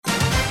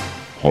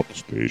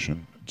HotStation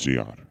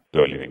GR.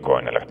 Το ελληνικό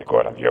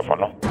εναλλακτικό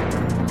ραδιόφωνο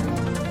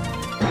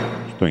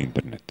στο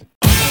ίντερνετ.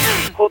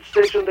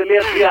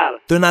 HotStation.gr.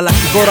 Το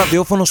εναλλακτικό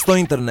ραδιόφωνο στο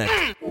ίντερνετ.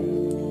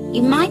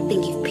 You might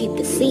think you've peeped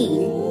the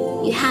scene.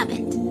 You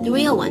haven't. The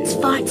real one's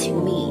far too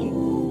mean.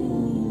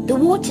 The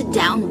watered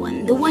down one,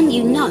 the one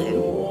you know,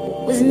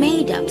 was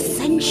made up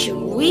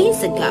centuries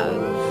ago.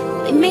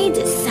 They made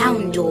it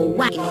sound all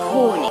whack and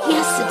corny.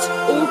 Yes, it's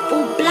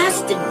awful,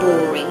 blasted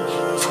boring.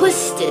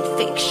 Twisted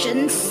fiction,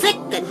 sick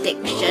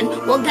addiction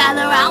will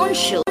gather round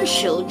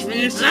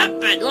children's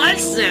epic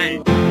lesson.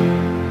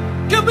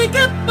 Can we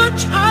get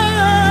much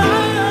higher?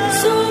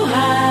 So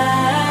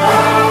high,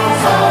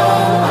 so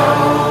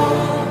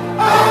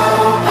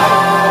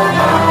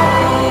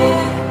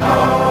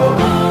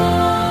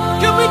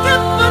can we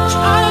get much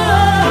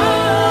higher?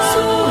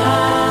 So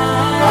high.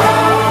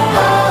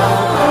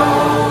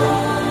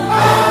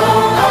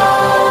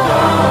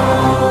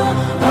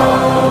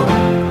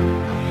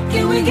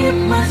 Can we get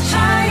much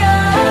higher?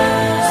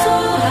 So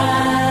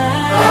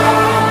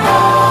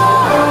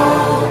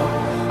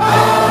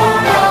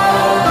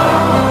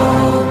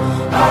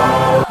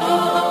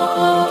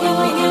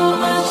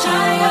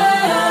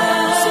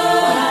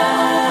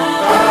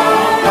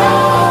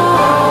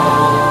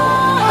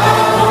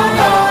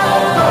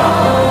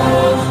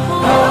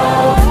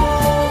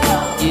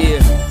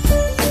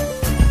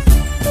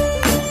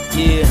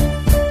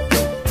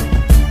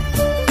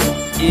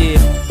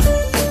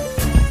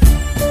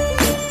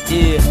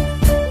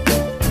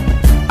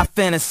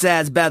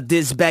fantasize about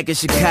this back in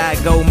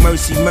Chicago.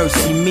 Mercy,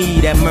 mercy me,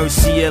 that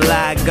mercy will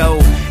I go.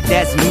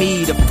 That's me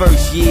the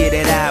first year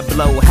that I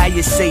blow. How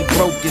you say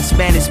broke in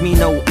Spanish, me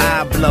no I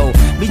blow.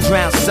 Me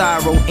drown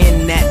sorrow in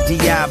that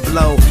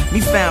Diablo. Me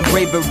found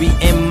bravery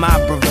in my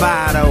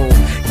bravado.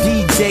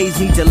 DJs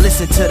need to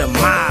listen to the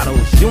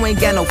models. You ain't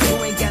got no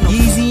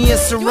Yeezy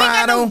and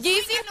Serato.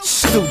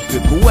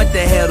 Stupid, but what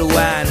the hell do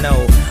I know?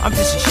 I'm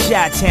just a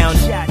Chi-Town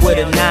with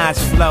a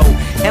nice flow.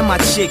 And my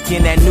chick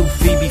in that new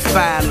Phoebe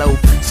Philo.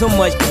 So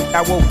much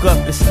I woke up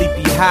in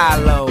Sleepy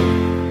Hollow.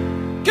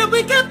 Can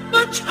we get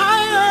much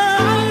higher?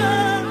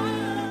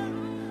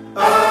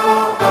 Oh,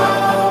 oh,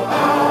 oh,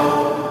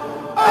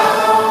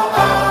 oh,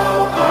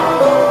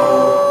 oh.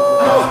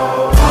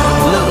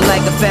 Look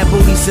like a fat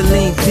booty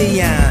Celine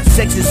Dion.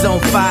 Sex is on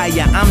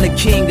fire, I'm the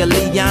king of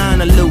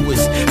Leona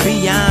Lewis,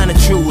 beyond the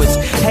truest.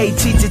 Hey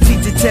teacher,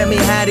 tell me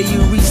how do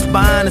you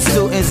respond to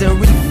students and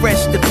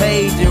refresh the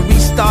page and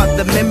restart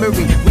the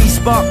memory,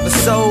 respark the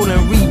soul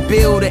and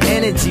rebuild the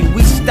energy.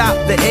 We stop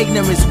the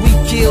ignorance, we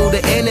kill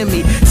the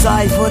enemy.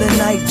 Sorry for the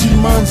night,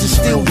 demons are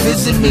still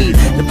visit me.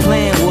 The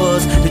plan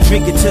was to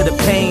drink it till the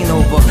pain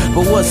over,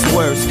 but what's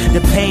worse,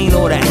 the pain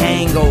or the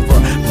hangover?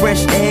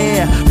 Fresh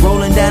air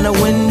rolling down the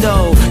window,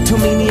 too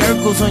many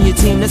Urkels on your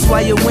team, that's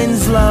why your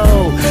wind's low.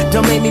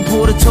 Don't make me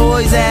pull the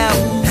toys out,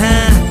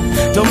 huh?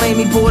 Don't make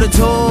me pull the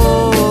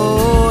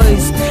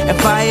toys and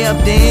fire up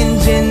the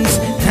engines,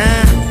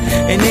 huh?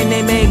 And then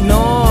they make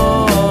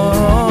noise.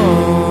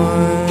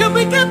 Can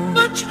we get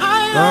much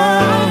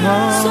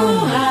higher? So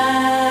high.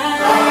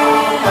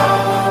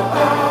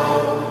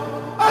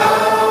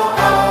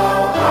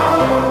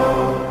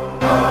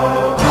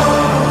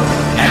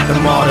 At the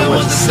mall there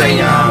was a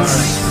seance,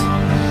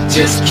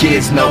 just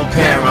kids, no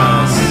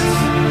parents.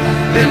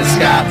 Then the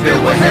sky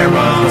filled with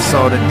herons. I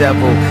saw the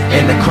devil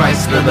in the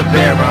Chrysler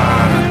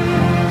LeBaron,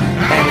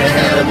 and the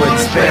hell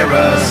wouldn't spare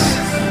us,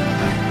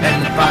 and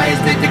the fires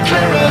they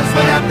declare us.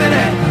 But after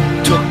that,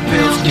 took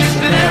pills,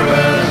 kissed and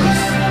errors,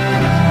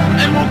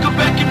 and woke up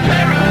back in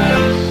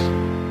Paris.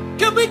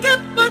 Can we get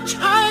much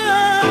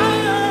higher?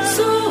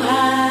 So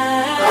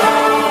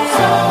high,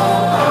 so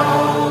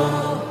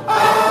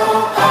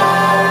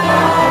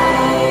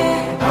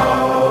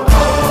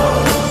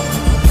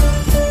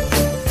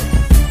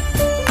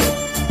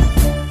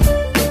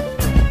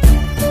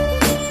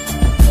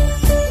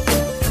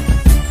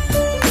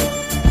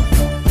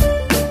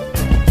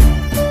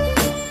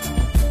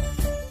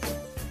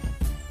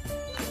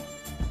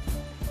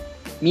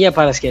Μία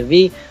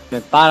Παρασκευή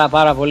με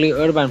πάρα πολύ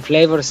urban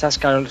flavor σας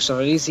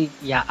καλωσορίζει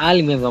για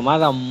άλλη μια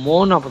εβδομάδα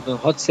μόνο από το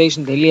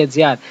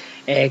HotStation.gr.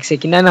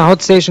 Ξεκινάει ένα Hot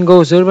Station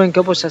Goes Urban και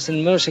όπως σας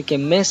ενημέρωσα και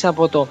μέσα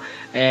από το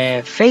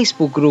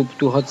Facebook group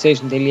του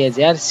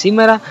HotStation.gr,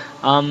 σήμερα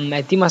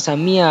ετοίμασα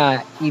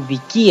μια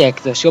ειδική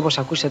έκδοση, όπως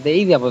ακούσατε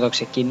ήδη από το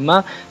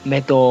ξεκίνημα,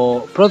 με το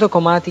πρώτο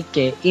κομμάτι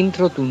και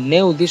intro του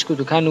νέου δίσκου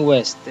του Kayne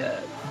West.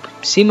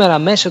 Σήμερα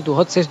μέσω του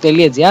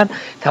HotStation.gr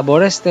θα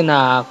μπορέσετε να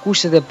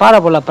ακούσετε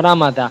πάρα πολλά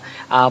πράγματα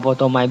από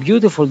το My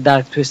Beautiful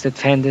Dark Twisted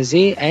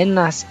Fantasy,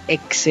 ένας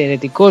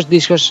εξαιρετικός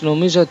δίσκος,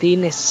 νομίζω ότι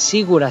είναι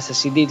σίγουρα στα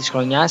CD της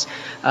χρονιάς.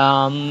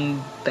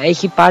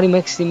 Έχει πάρει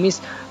μέχρι στιγμής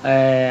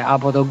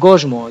από τον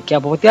κόσμο και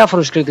από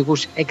διάφορους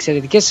κριτικούς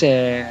εξαιρετικές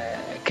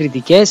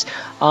κριτικές.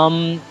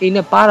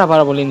 Είναι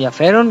πάρα πολύ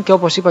ενδιαφέρον και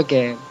όπως είπα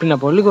και πριν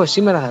από λίγο,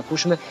 σήμερα θα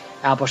ακούσουμε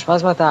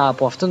αποσπάσματα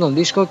από αυτόν τον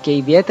δίσκο και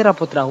ιδιαίτερα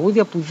από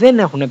τραγούδια που δεν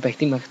έχουν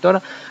παιχτεί μέχρι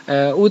τώρα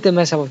ούτε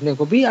μέσα από την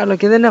εκπομπή, αλλά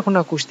και δεν έχουν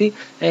ακουστεί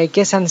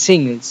και σαν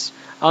singles.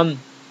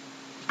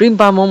 Πριν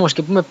πάμε όμως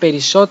και πούμε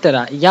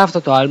περισσότερα για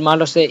αυτό το άλμπum,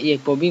 άλλωστε η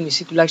εκπομπή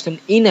μισή τουλάχιστον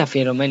είναι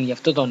αφιερωμένη για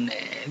αυτό τον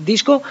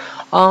δίσκο,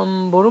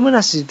 μπορούμε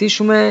να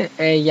συζητήσουμε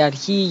για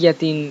αρχή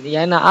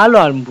για ένα άλλο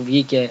άλμπum που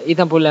βγήκε,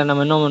 ήταν πολύ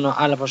αναμενόμενο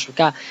αλλά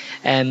προσωπικά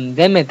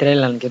δεν με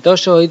τρέλανε και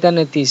τόσο,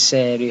 ήταν της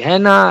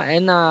Rihanna,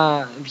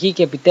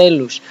 βγήκε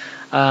επιτέλους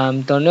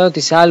το νέο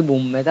της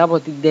άλμπουμ μετά από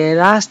την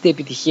τεράστια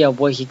επιτυχία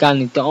που έχει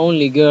κάνει το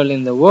Only Girl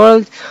in the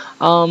World.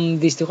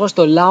 Δυστυχώς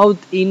το Loud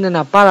είναι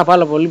ένα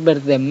πάρα πολύ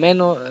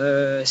μπερδεμένο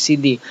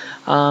CD.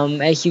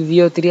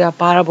 Έχει 2-3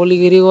 πάρα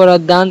πολύ γρήγορα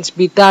dance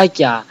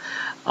μπιτάκια,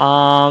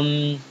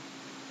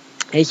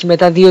 έχει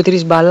μετά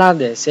 2-3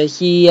 μπαλάντες,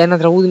 έχει ένα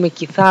τραγούδι με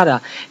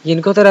κιθάρα.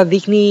 Γενικότερα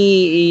δείχνει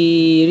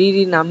η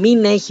Riri να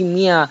μην έχει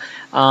μια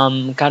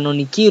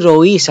κανονική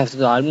ροή σε αυτό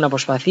το άλμπum, να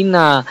προσπαθεί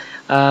να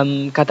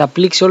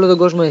καταπλήξει όλο τον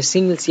κόσμο με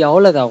singles για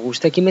όλα τα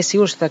γούστα και είμαι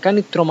σίγουρος ότι θα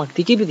κάνει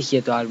τρομακτική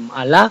επιτυχία το άλμπum.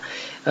 Αλλά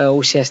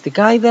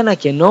ουσιαστικά είδα ένα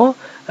κενό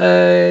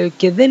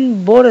και δεν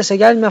μπόρεσα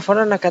για άλλη μια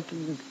φορά,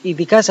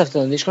 ειδικά σε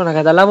αυτόν τον δίσκο, να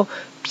καταλάβω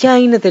ποια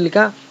είναι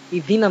τελικά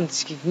η δύναμη της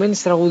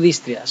συγκεκριμένης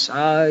τραγουδίστριας.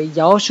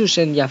 Για όσους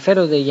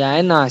ενδιαφέρονται για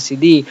ένα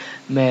CD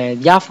με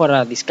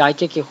διάφορα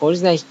δισκάκια και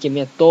χωρίς να έχει και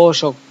μια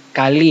τόσο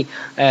καλή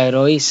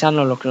ροή σαν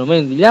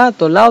ολοκληρωμένη δουλειά,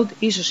 το Loud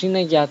ίσως είναι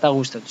για τα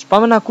γούστα τους.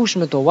 Πάμε να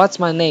ακούσουμε το What's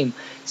My Name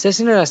σε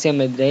συνεργασία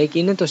με Drake.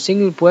 Είναι το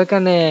single που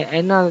έκανε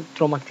ένα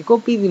τρομακτικό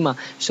πήδημα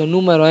στο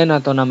νούμερο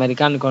 1 των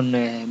αμερικάνικων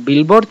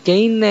Billboard και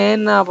είναι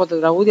ένα από τα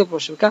τραγούδια που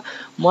προσωπικά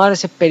μου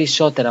άρεσε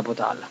περισσότερα από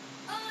τα άλλα.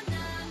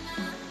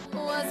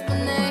 What's my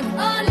name?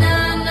 Oh na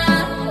na.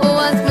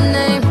 What's my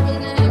name?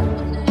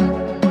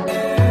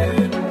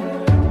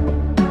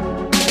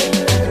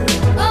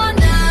 Oh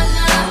na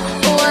na.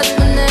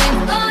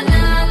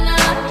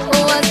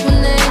 What's my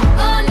name?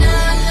 Oh na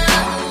na.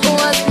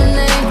 What's my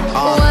name?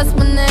 What's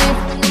my name?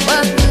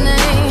 What's my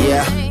name?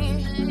 Yeah,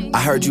 I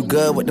heard you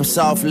good with them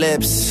soft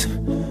lips.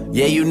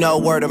 Yeah, you know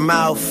word of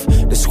mouth.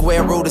 The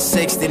square root of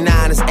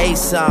 69 is 8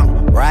 something,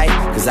 right?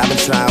 Cause I've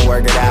been trying to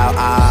work it out.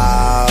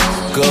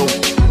 Good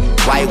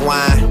white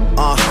wine.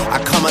 I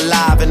come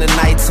alive in the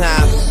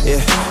nighttime.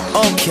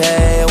 Yeah,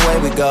 okay, away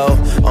we go.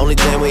 Only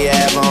thing we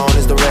have on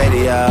is the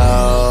radio.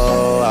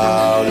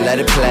 Oh, let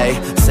it play.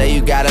 Say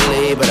you gotta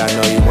leave, but I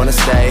know you wanna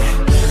stay.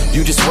 You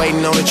just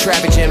waiting on the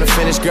traffic jam to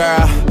finish,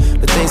 girl.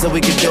 The things that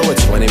we could do in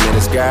 20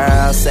 minutes,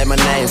 girl. Say my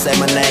name, say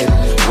my name.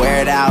 Wear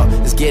it out.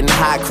 It's getting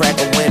hot, crack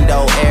a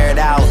window, air it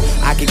out.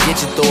 I could get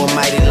you through a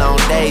mighty long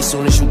day.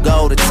 Soon as you go,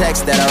 the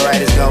text that I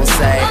write is gonna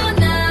say, oh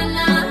na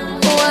na.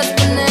 What's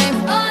my name?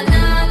 Oh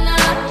na na.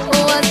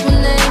 What's my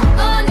name?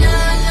 Oh na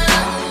na.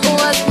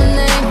 What's my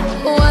name?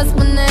 What's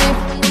my name?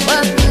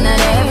 What's my name? Not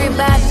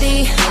everybody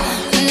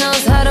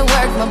knows how to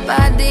work my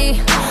body,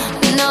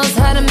 knows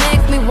how to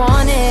make me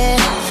want it.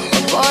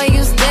 But boy,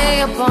 you stay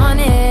up on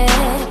it.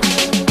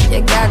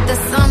 You got the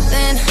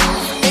something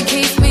that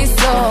keeps me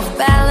so off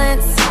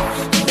balance.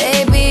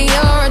 Baby,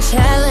 you're a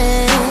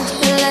challenge.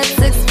 Let's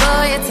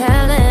explore your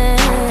talent.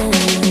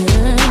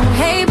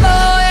 Hey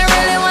boy, I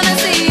really wanna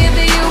see if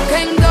you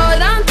can go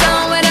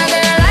downtown with a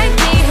girl like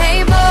me. Hey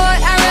boy,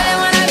 I really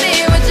wanna be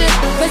with you,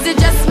 'cause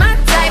you're just my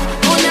type.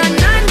 Oh na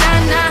na na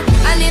na.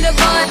 I need a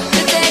boy to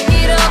take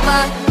it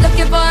over.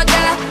 Looking for a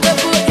guy to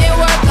put in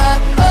work up.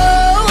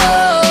 Oh,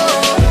 oh,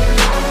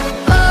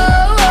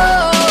 oh,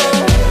 oh.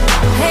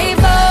 Hey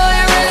boy,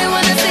 I really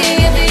wanna see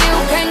if you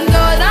can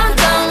go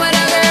downtown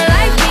with a girl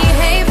like me.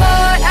 Hey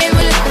boy, I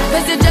really,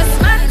 'cause you're just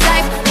my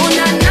type. Oh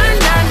na na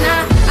na na.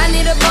 I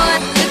need a boy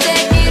to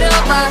take it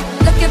over.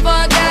 Looking for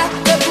a guy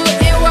to put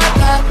in work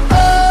up.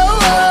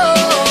 Oh, oh,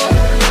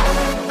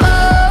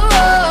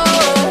 oh,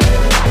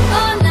 oh.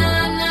 Oh na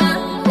na.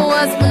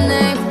 What's my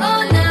name?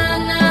 Oh na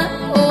na.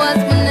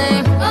 What's my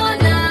name? Oh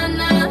na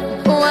na.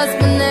 What's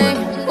my name?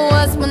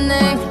 What's my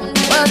name?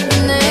 What's my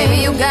name? Baby,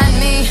 you got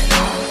me,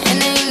 and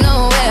ain't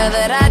nowhere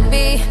that I'd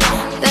be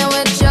than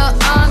with your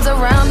arms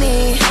around me.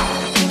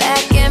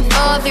 Back and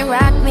forth, you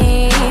rock me,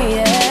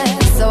 yeah.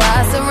 So I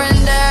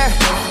surrender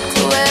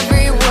to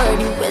every word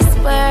you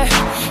whisper,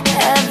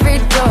 every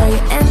door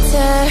you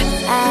enter.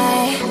 I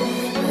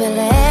will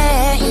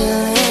let you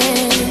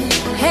in.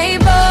 Hey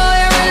boy,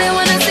 I really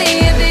wanna see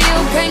if you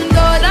can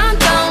go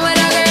downtown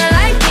with a girl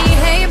like me.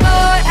 Hey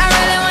boy, I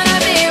really wanna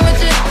be with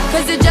you,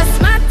 'cause you're just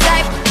my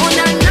type. Oh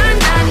na na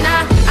na na.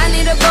 I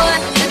need a boy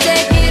to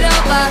take it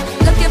over.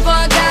 Looking for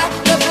a guy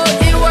to put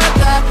in work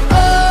up.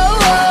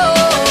 Oh,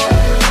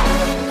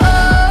 oh,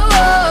 oh,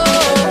 oh.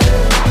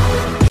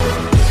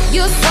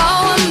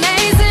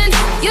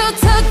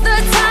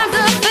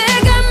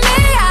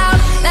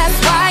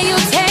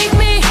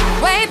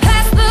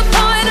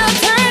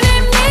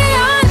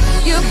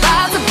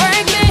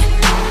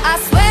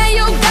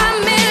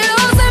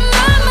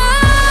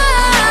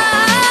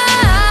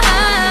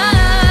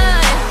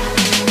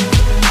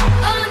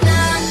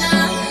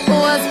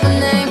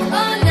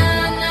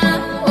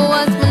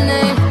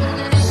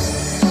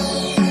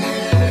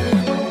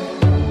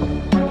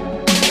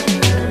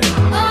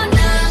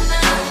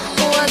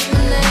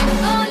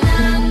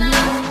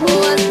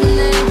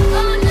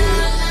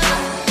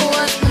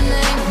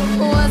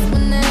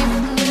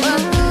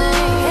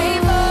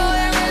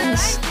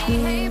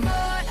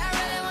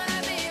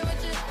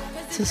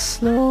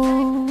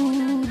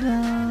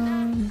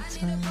 down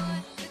time.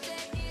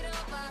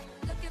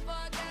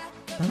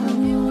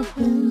 I'm up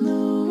in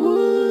the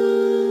woods.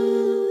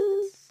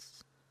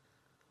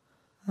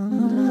 I'm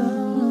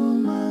down on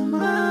my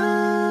mind.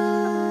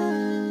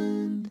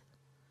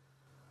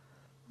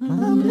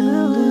 I'm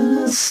building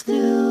a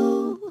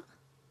still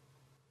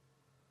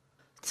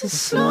to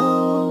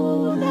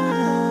slow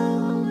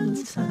down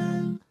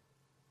time.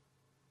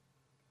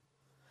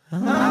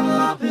 I'm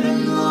up in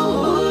the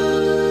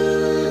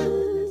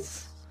woods.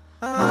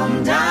 I'm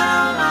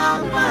down on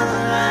my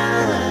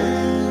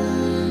line.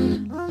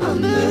 I'm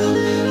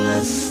building a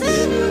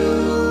still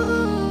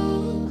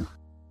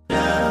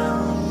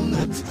down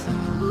the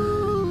time.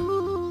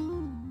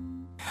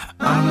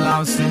 I'm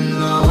lost in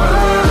the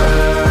world,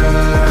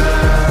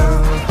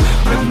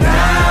 but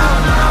now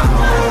I'm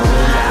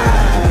alive.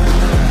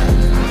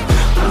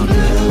 I'm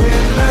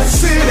building a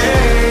city,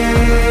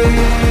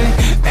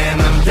 and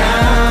I'm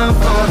down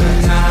for the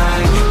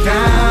night,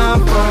 down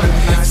for the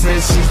night.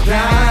 Says she's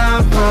down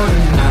for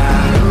the night.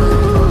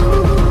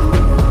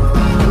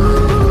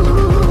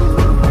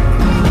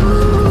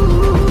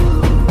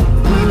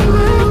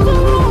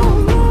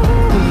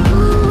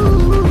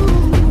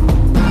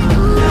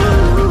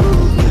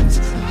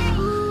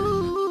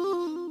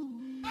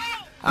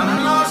 I'm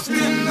lost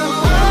in the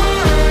world.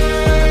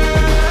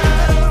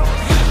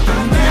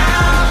 I'm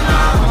down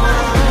my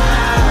whole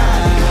life.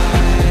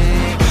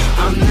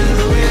 I'm new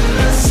in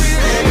the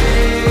city,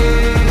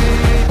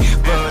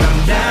 but I'm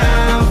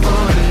down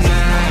for the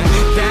night,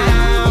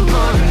 down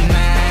for the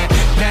night,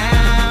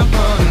 down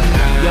for the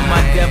night. You're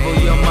my devil,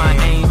 you're my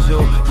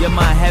angel, you're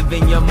my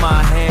heaven, you're my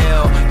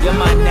hell, you're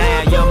my now,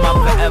 you're my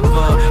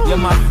forever,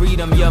 you're my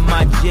freedom, you're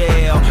my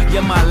jail,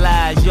 you're my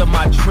lies, you're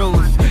my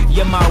truth.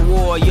 You're my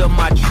war, you're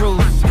my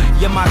truth.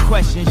 You're my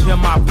questions,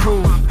 you're my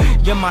proof.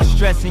 You're my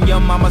stress and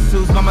your mama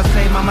sues. Mama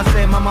say,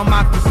 mama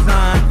mock the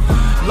sun.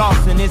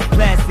 Lost in this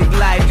plastic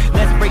life.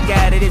 Let's break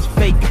out of this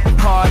fake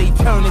party.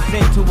 Turn this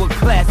into a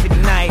classic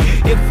night.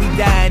 If we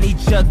die in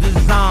each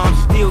other's arms,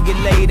 still get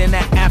laid in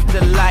the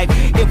afterlife.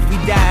 If we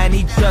die in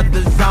each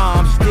other's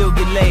arms, still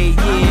get laid,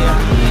 yeah.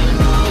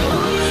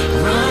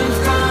 Run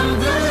from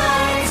the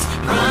lights,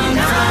 run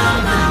down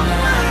the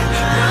night,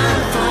 run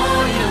for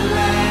your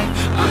life.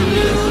 I'm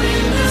new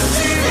in the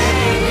city,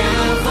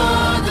 down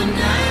for the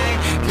night,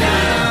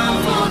 down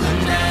for the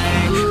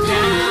night,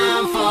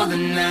 down for the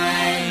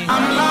night.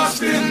 I'm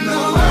lost in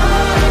the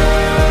world,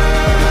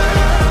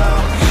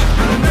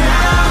 I'm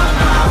down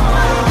my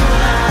whole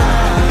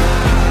life.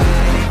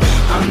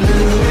 I'm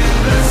new in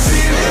the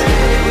city,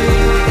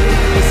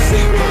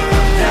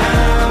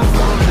 down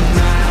for the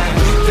night,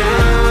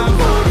 down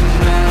for the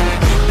night,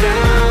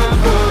 down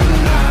for the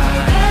night.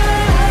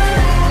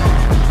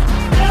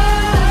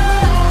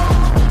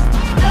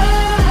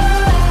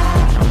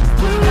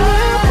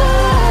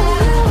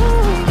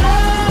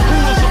 Who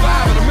will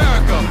survive in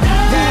America?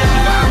 Who will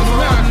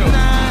survive in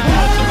America?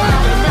 Who will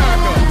survive in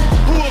America?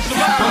 Who will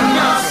survive in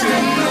America?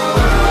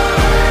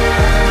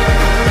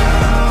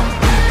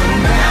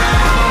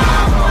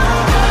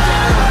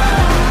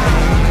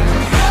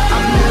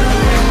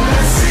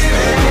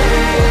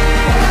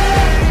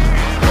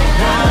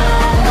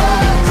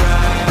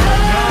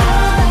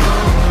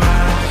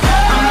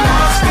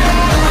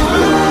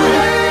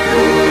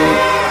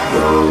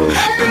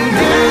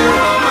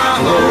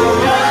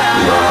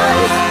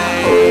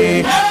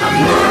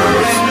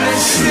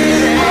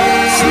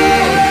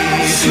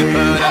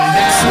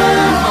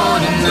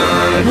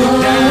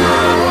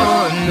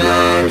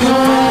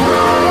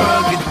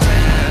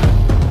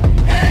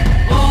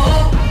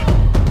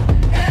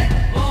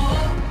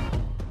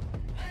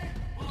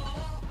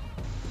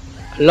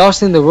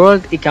 Lost in the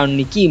World, η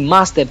κανονική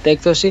mastered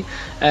έκδοση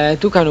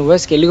του Kanye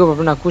West, και λίγο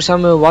πριν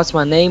ακούσαμε What's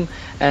My Name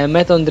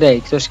με τον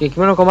Drake. Το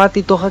συγκεκριμένο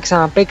κομμάτι το είχα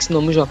ξαναπαίξει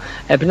νομίζω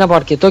πριν από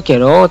αρκετό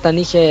καιρό, όταν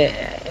είχε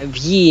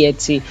βγει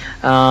έτσι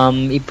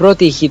η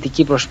πρώτη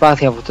ηχητική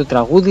προσπάθεια από αυτό το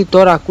τραγούδι.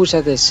 Τώρα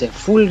ακούσατε σε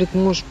full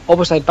ρυθμούς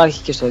όπως θα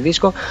υπάρχει και στο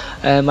δίσκο.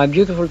 My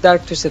Beautiful Dark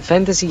Twisted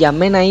Fantasy για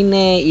μένα είναι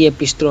η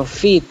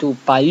επιστροφή του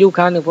παλιού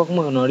Kanye που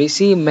έχουμε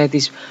γνωρίσει, με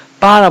τις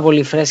πάρα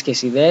πολύ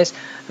φρέσκες ιδέες,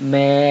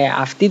 με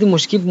αυτή τη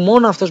μουσική που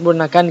μόνο αυτός μπορεί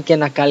να κάνει και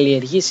να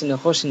καλλιεργεί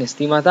συνεχώς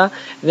συναισθήματα.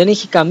 Δεν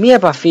έχει καμία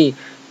επαφή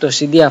το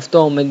CD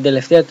αυτό με την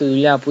τελευταία του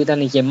δουλειά που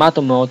ήταν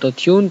γεμάτο με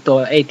auto-tune, το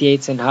 88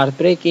 and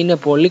Heartbreak. Είναι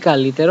πολύ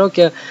καλύτερο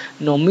και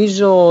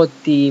νομίζω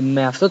ότι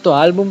με αυτό το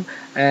άλμπουμ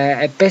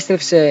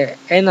επέστρεψε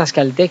ένας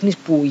καλλιτέχνης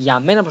που για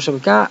μένα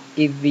προσωπικά,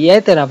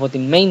 ιδιαίτερα από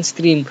την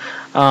mainstream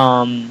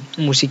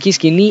μουσική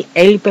σκηνή,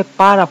 έλειπε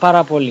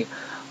πάρα πολύ.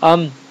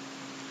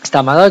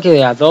 Σταματάω και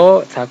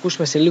εδώ, θα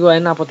ακούσουμε σε λίγο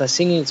ένα από τα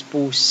singles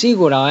που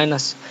σίγουρα ο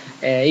ένας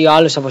ή ο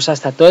άλλος από εσάς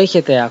θα το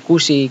έχετε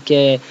ακούσει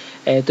και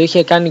το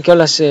είχε κάνει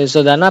κιόλας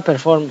ζωντανά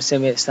perform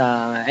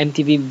στα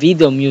MTV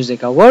Video Music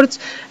Awards.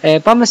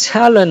 Πάμε σε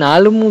άλλο ένα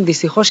άλμπουμ,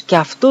 δυστυχώς και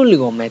αυτό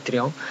λίγο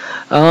μέτριο,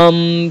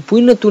 που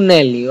είναι του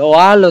Nelly, ο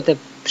άλλοτε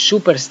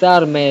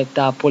superstar με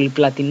τα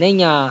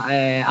πολυπλατινένια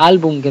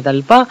άλμπουμ κτλ.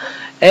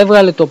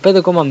 Έβγαλε το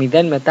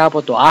 5,0 μετά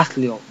από το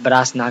άθλιο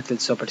Brass Knuckles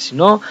στο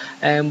περσινό.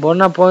 Μπορώ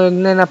να πω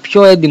είναι ένα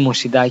πιο έντιμο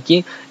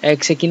συντάκι.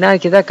 Ξεκινάει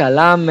αρκετά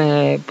καλά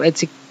με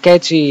έτσι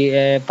catchy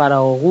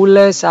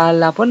παραγωγούλες,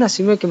 αλλά από ένα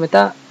σημείο και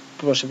μετά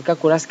προσωπικά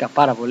κουράστηκα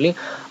πάρα πολύ.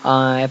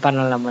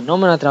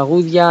 Επαναλαμβανόμενα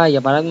τραγούδια,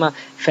 για παράδειγμα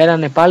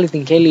φέρανε πάλι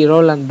την Kelly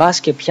Rowland μπας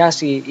και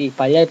πιάσει η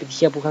παλιά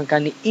επιτυχία που είχαν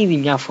κάνει ήδη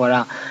μια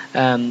φορά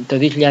το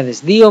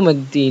 2002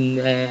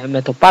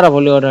 με το πάρα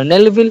πολύ ωραίο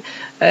Nellyville.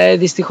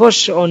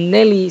 Δυστυχώς ο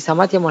Nelly στα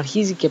μάτια μου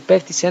αρχίζει και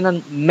πέφτει σε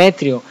έναν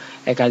μέτριο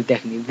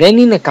καλλιτέχνη. Δεν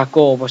είναι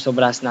κακό όπως το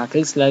Brass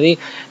Knuckles, δηλαδή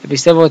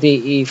πιστεύω ότι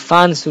οι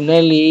fans του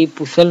Nelly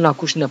που θέλουν να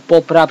ακούσουν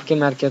pop rap και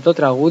με αρκετό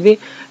τραγούδι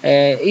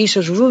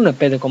ίσως βρουν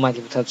 5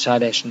 κομμάτια που θα τους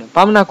αρέσουν.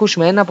 Πάμε να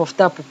ακούσουμε ένα από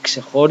αυτά που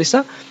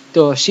ξεχώρισα,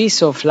 το She's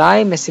So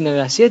Fly με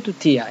συνεργασία του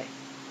T.I.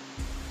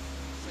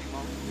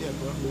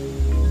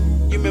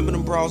 You remember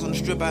them bras on the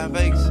strip out in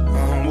Vegas?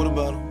 What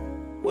about them?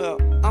 Well,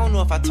 I don't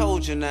know if I told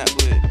you or not,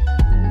 but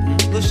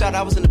little shot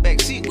I was in the back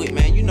seat with,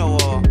 man, you know,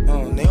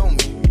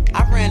 Naomi.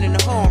 I ran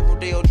into her on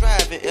Rodeo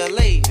Drive in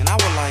L.A. and I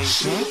was like,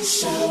 she's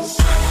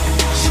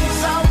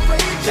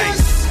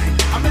outrageous.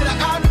 I met her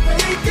out in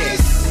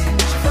Vegas.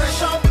 She fresh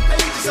off the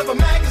pages of a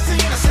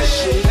magazine. I said,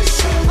 she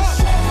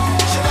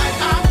like,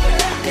 I'm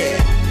ready.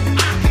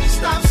 I can't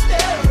stop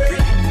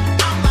staring.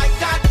 I'm like,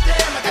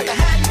 goddamn, I got to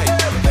have you.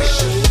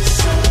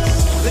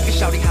 Look at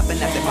Shawty hopping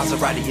out that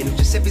Maserati in them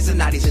Giuseppe's and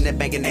Notties in that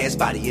banging ass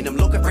body. And them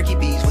local Frankie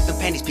B's with them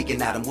panties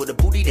peeking out them with a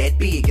booty that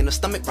big and a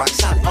stomach rock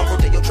solid. On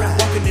Rodeo Drive,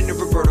 walking in the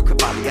Roberto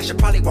Cavalli. I should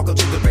probably walk up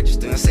to the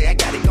register and say I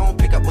got it. Go on,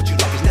 pick up what you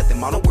like. It's nothing,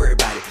 ma, don't worry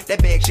about it. That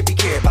bag should be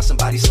carried by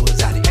somebody so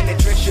exotic. And that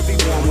dress should be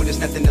worn when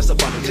there's nothing else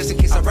abundant. Just in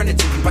case I run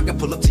into you, I can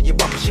pull up to your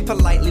bumper. She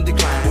politely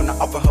declined when I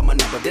offer her my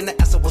number. Then I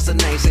asked her what's her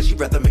name, said she'd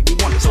rather make me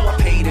wonder. So I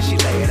paid and she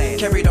laughed.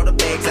 Carried all the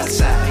bags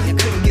outside. You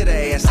couldn't get her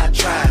ass, I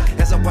tried.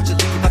 As I watched her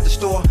leave out the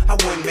store, I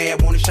wasn't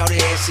mad, wanted shout her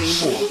ass see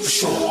more, for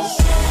sure.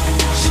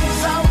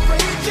 She's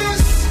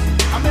outrageous.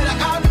 I met her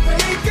out in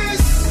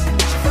Vegas.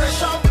 She fresh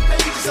off the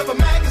pages of a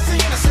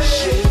magazine. I said,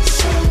 she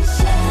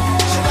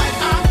like,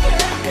 I'm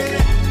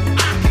ready.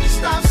 I can't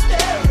stop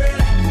staring.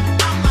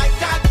 I'm like,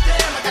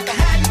 goddamn, I got to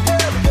have you,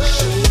 girl.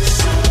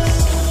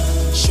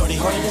 Shorty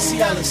harder than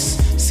Cialis.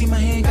 See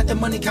my hand, got the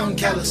money counting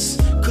callous.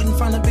 Couldn't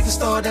find a bigger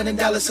star than in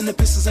Dallas, and the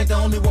Pistons ain't the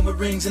only one with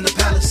rings in the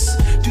palace.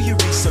 Do your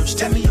research,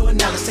 tell me your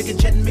analysis. Take a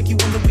jet and make you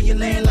wonder where you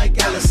land like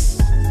Alice.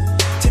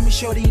 Tell me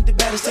shorty ain't the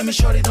baddest, tell me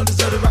shorty don't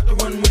deserve to rock the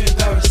runway in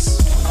Paris.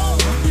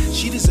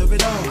 She deserve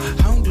it all,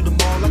 I don't do them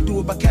all, I do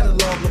it by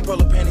catalog. No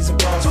pearl panties and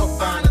bras, talk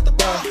fine at the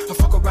bar. I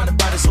fuck around and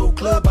buy this whole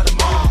club by the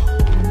mall.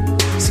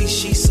 See,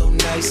 she's so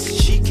nice,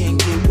 she can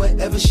get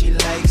whatever she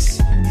likes.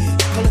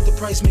 Don't let the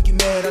price make you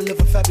mad, I live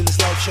a fabulous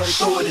life, shorty,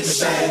 throw it in the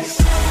bag.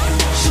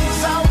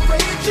 She's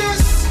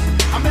outrageous,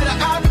 I met her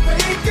out in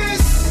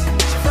Vegas.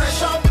 She fresh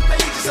off the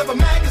pages of a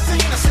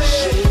magazine. I said,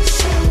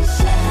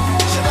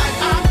 she like,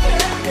 I'm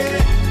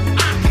ready.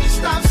 I can't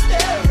stop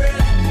staring.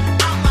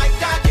 I'm like,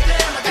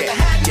 goddamn, I got to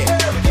have you,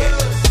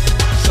 girl.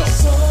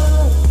 So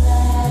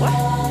what?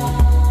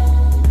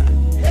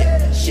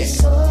 Yeah, she's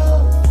so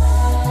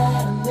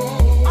fly to me.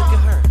 Look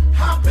at her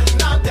hopping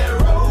out that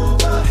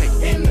Rover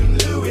in them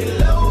Louis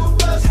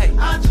loafers.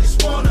 I just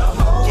wanna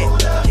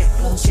hold her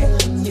closer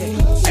to me.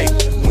 Hey,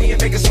 we in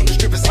Vegas on the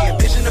strip and see a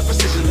vision of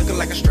precision, looking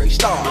like a straight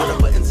star. With the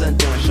buttons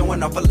undone,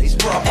 showing off a lace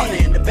bra. Partner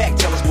in the back,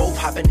 tell us both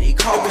hop in a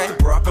car. Okay. The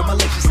bra from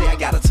Malaysia, say I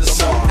got her to the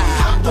mall.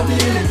 Hopped on the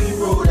end and we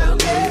rode out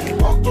there.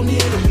 Walked on the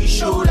end and we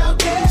showed out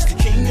there. It's the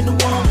king and the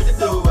one with the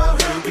dough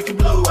out here. We can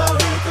blow out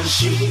here, cause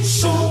she's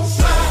so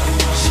fly.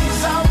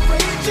 She's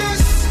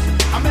outrageous.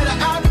 I met her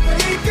out in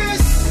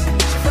Vegas.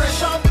 She fresh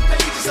off the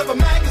pages of a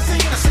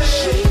magazine. I said,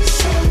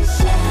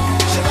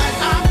 she like,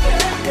 I'm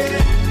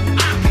ready.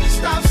 I can't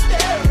stop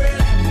staring.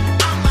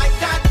 I'm like,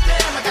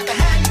 goddamn, I got to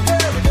have you,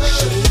 girl.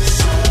 She's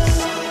so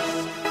fly.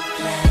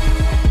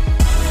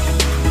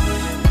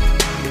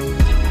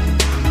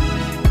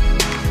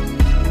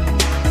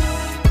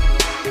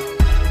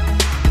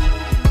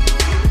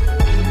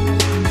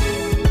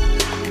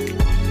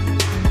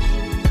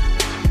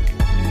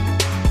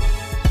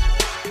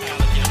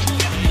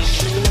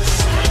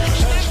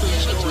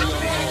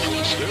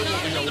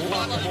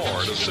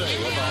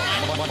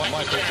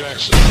 Michael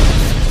Jackson.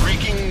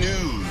 Breaking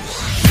news.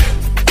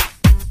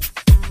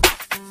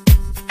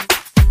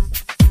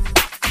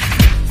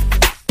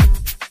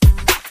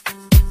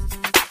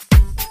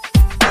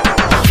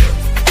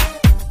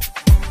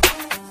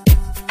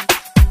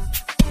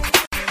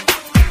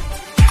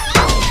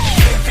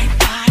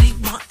 Everybody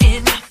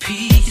wanting a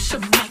piece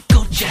of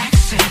Michael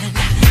Jackson.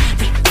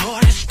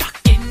 Reporters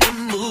stocking the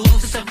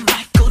moves of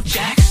Michael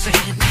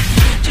Jackson.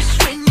 Just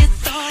when you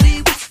thought he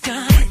was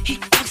done, he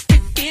comes to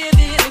give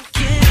it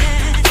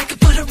again. They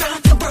could put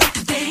around the world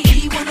today.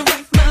 He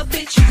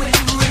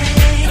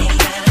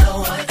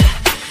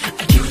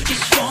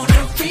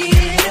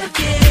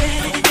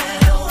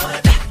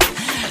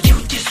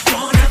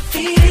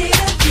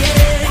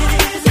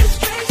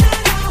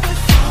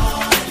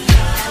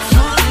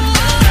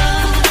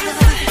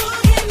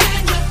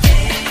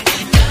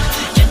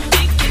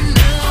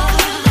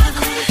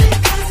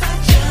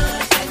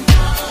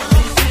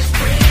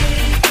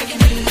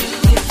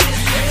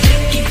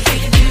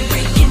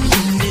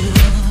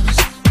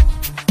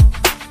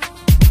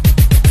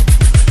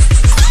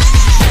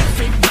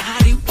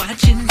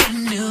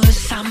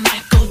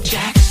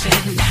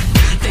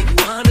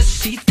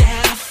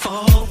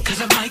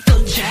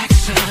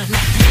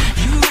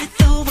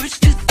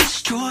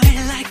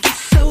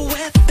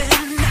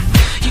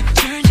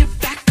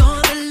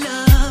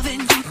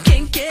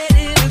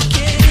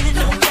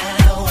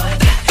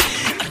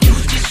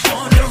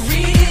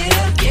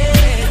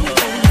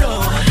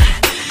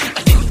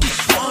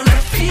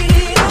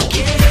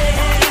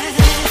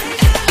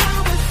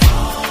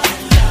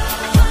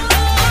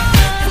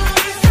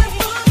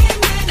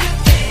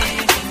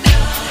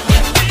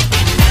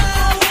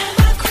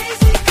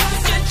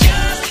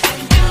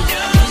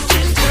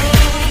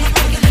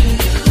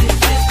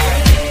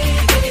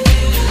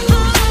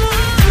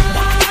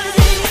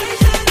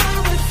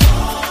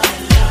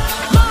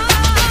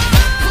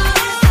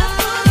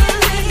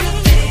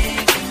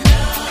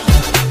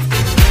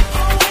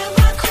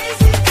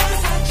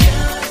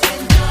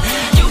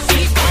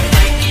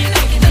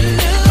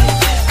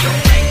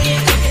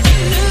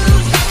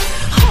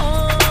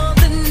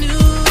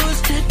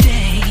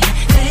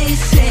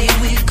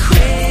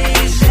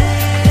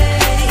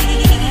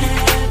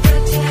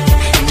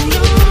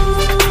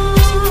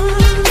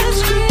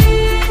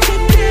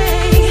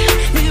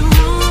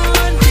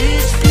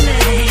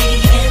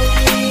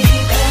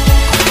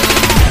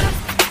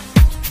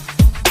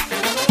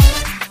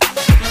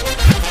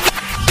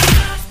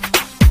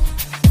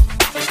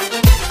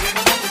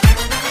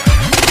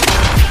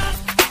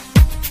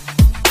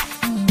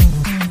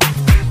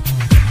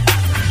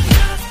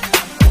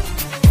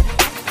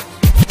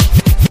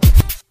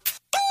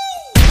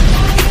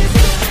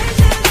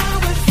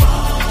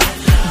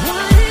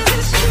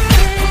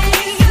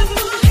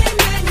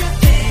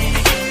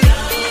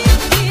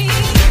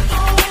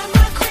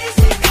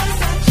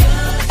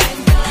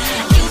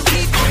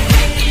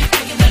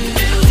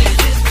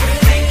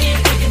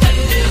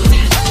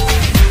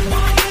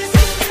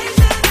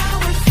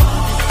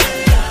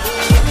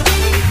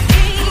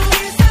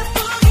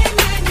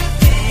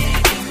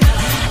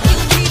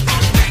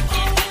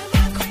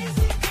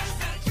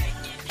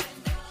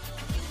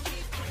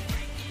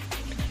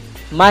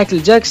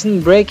Michael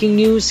Jackson, Breaking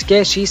News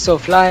και She's So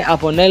Fly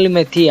από Nelly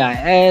με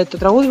T.I. Το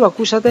τραγούδι που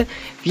ακούσατε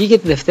βγήκε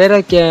τη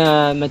Δευτέρα και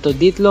με τον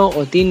τίτλο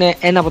ότι είναι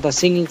ένα από τα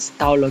singles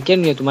τα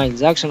ολοκαίνουργια του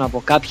Michael Jackson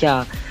από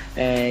κάποια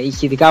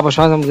ηχητικά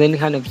αποσπάσματα που δεν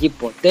είχαν βγει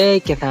ποτέ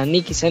και θα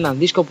ανήκει σε έναν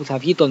δίσκο που θα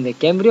βγει τον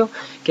Δεκέμβριο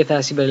και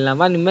θα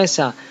συμπεριλαμβάνει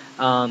μέσα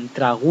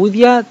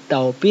τραγούδια τα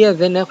οποία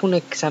δεν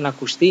έχουν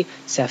ξανακουστεί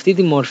σε αυτή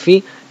τη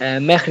μορφή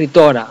μέχρι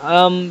τώρα.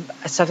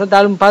 Σε αυτά τα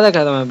άλμπουμ πάντα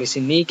κρατάμε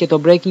εμπιστοσύνη και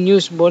το Breaking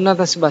News μπορεί να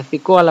ήταν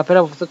συμπαθητικό, αλλά πέρα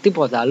από αυτό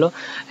τίποτα άλλο.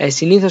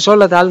 Συνήθως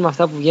όλα τα άλμπουμ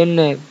αυτά που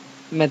βγαίνουν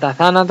μετά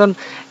θάνατον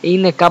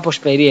είναι κάπως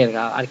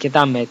περίεργα,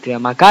 αρκετά μέτρια.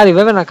 Μακάρι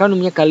βέβαια να κάνουν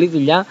μια καλή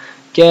δουλειά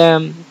και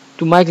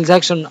του Michael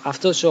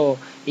Jackson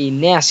η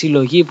νέα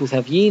συλλογή που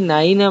θα βγει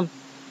να είναι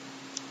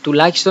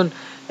τουλάχιστον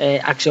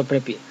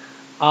αξιοπρεπή.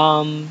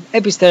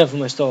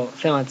 Επιστρέφουμε στο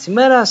θέμα της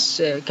ημέρας.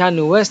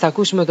 Kanye West, θα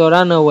ακούσουμε το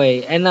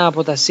Runaway, ένα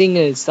από τα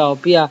singles τα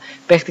οποία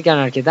παίχτηκαν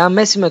αρκετά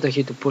με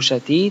συμμετοχή του Pusha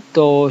T.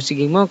 Το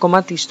συγκεκριμένο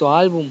κομμάτι στο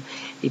album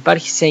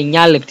υπάρχει σε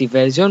 9 λεπτή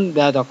version,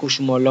 δεν θα το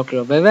ακούσουμε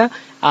ολόκληρο βέβαια,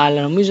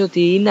 αλλά νομίζω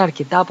ότι είναι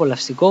αρκετά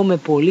απολαυστικό, με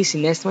πολύ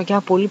συναίσθημα και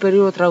ένα πολύ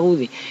περίεργο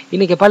τραγούδι.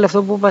 Είναι και πάλι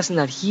αυτό που είπα στην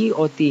αρχή,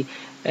 ότι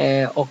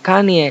ο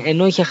Kanye,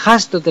 ενώ είχε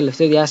χάσει το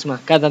τελευταίο διάστημα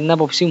κατά την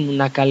άποψή μου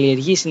να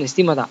καλλιεργεί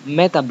συναισθήματα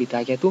με τα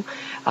μπιτάκια του,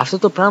 αυτό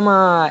το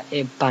πράγμα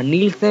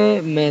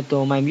επανήλθε με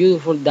το My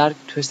Beautiful Dark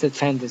Twisted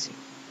Fantasy.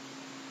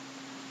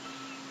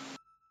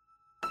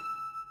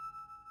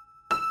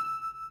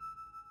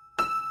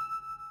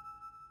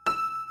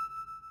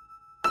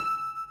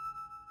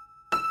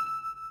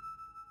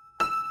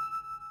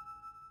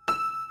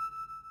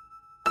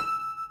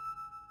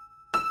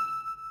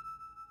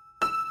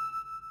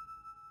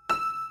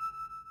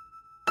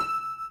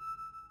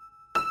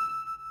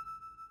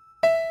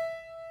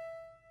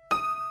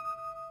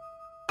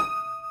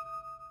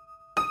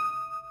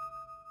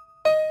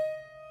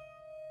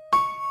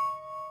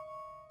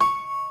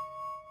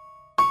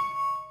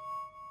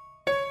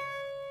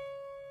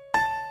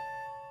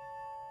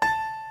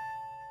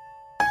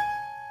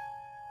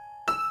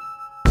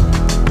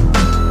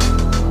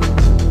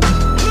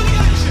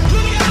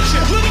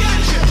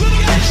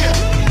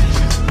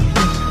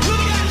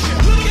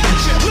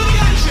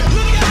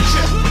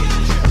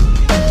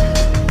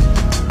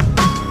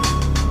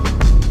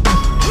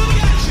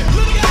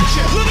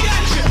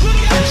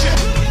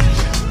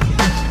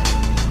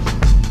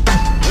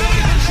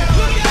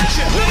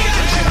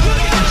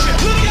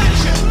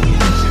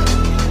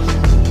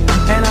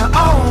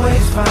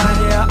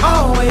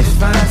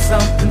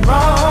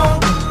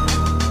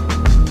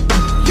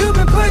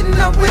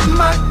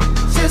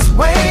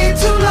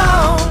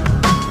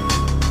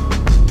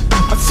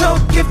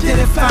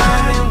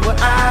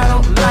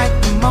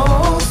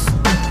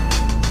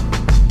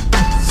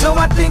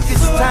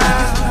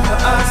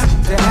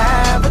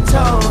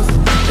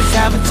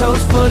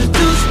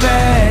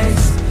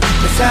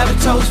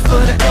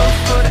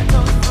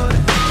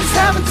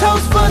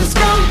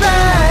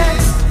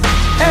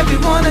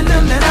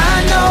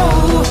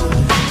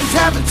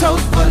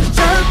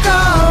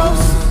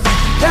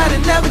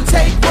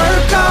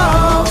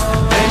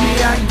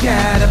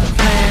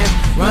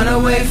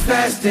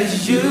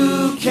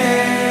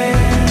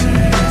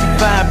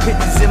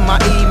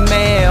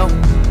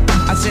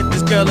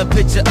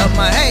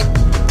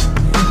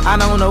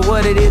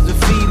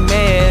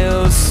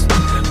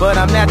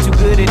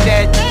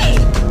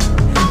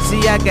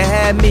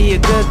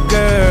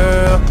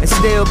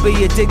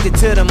 Addicted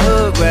to them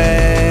hood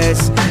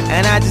rats,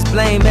 and I just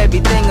blame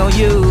everything on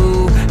you.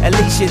 At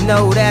least you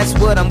know that's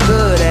what I'm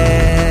good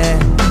at.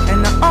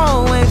 And I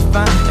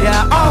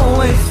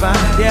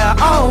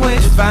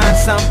always find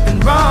something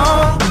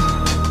wrong.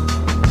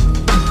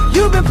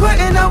 You've been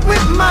putting up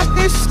with my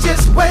dish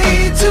just way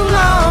too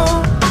long.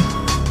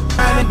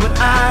 And what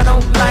I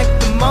don't like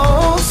the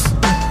most,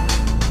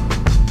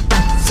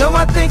 so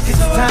I think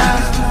it's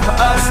time for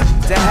us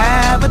to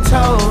have a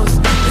toast.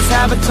 Let's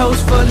have a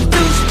toast for the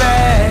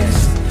douchebags.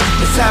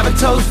 Let's have a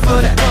toast for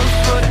the.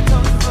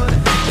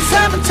 Let's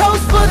have a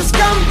toast for the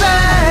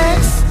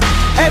scumbags.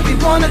 Every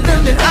one of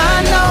them that I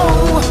know.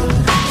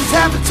 Let's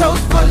have a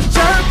toast for the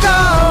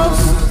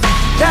jerk-offs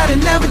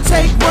that'll never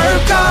take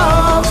work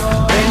off.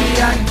 Baby,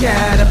 I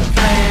got a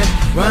plan.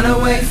 Run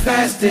away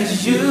fast as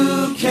you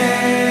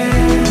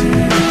can.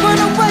 Run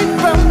away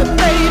from me,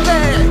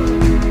 baby.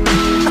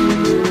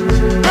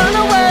 Run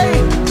away.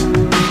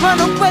 Run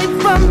away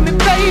from me,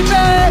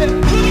 baby.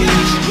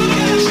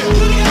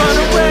 Run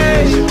away.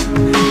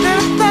 Then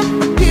I start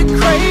to get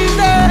crazy.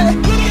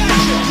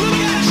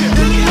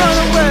 Just run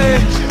away.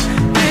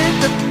 This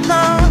is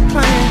not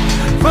plan.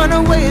 Run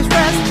away as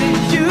fast as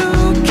you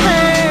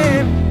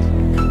can.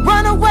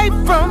 Run away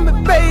from me,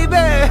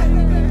 baby.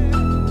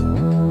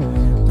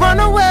 Run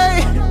away.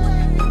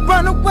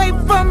 Run away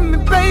from me,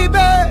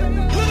 baby.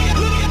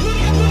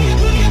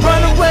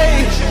 Run away.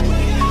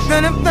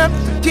 Then I start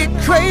to get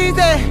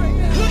crazy.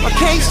 Why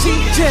can't she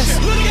just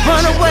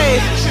run away?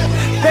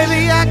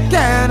 Baby, I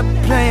got a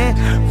plan.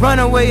 Run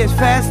away as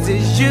fast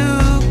as you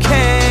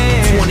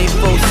can.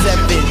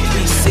 24/7,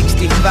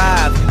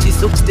 365. Just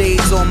Those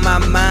days on my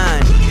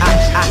mind.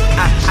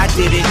 I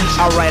did it.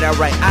 Alright,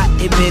 I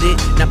admit it.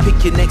 Now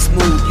pick your next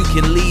move. You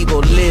can leave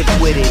or live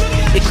with it.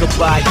 It could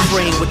buy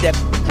train with that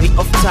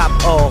off top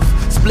off.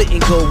 Split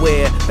and go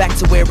where? Back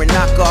to wearing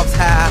knockoffs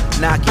high.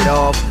 Knock it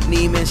off.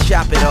 Neiman,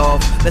 shop it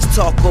off. Let's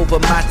talk over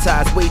my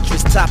ties.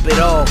 Waitress, top it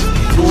off.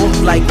 Look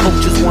like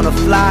coaches wanna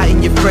fly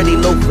in your Freddy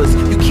loafers.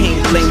 You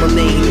can't blame them,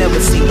 they ain't never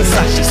seen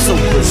Versace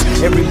sofas.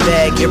 Every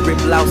bag, every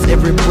blouse,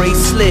 every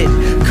bracelet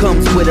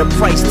comes with a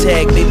price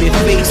tag, baby,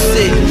 face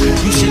it.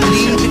 You should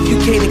leave if you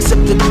can't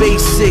accept the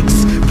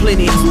basics.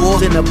 Plenty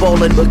more in a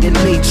ball and bugging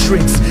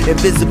matrix.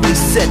 Invisibly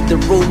set, the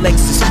Rolex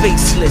is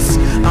faceless.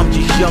 I'm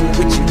just young,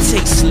 rich and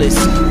tasteless.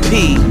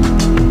 P.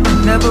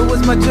 Never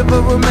was much of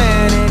a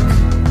romantic.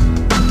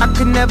 I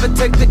could never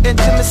take the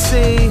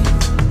intimacy,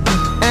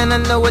 and I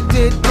know it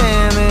did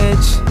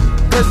damage,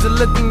 cause the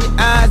look in your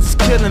eyes is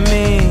killing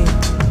me.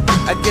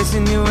 I guess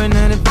you knew an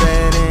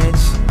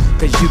advantage,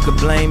 cause you could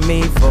blame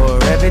me for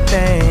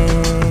everything,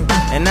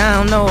 and I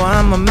don't know how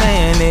I'ma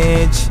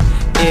manage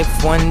if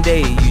one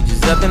day you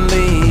just up and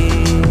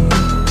leave.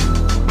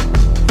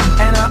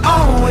 And I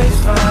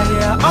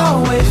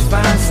always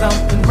find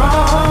something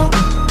wrong.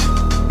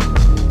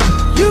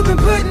 You've been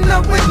putting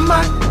up with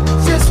my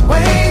just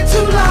way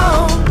too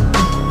long.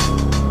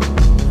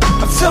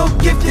 I'm so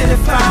gifted at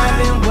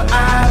finding what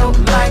I don't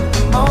like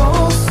the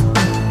most.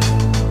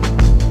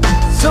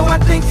 So I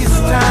think it's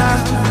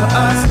time for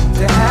us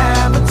to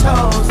have a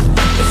toast.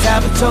 Let's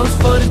have a toast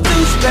for the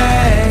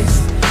douchebags.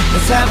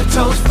 Let's have a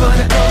toast for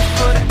the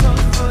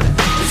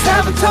Let's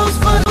have a toast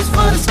for the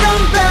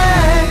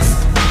scumbags.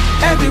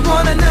 Every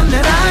one of them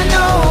that I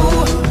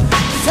know.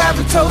 Let's have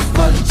a toast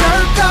for the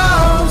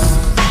jerk-offs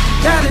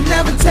that'll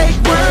never take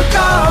work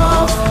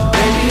off.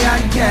 Baby, I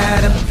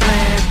got a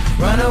plan.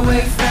 Run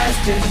away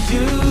fast as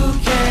you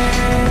can.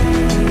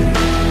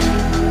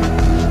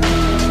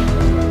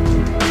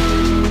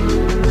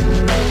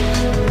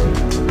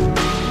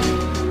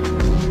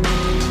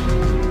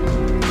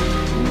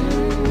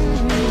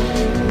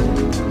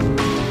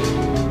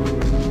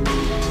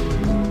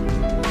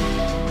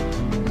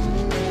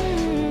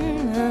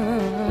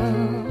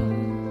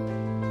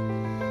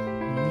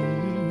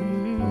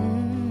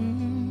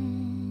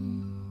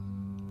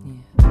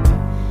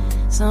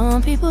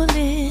 Some people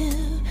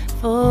live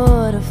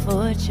for the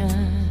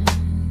fortune.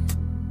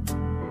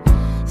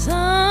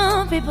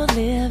 Some people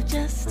live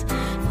just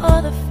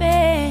for the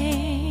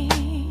fame.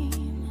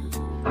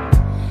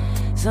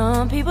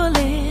 Some people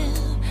live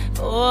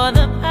for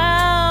the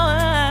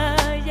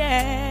power,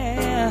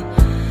 yeah.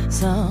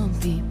 Some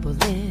people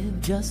live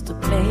just to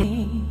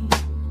play.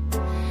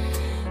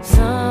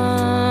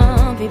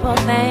 Some people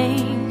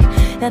think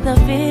that the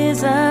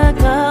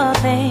physical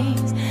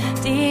things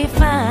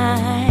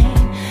define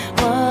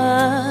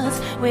what's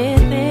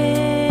within,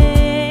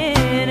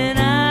 and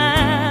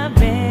I've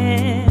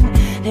been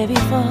there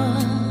before,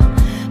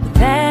 but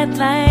that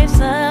life's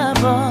a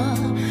bore,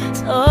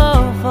 so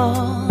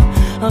full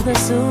of the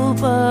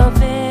superficial.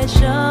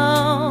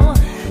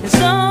 And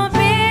some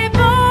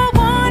people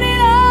want it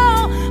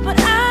all, but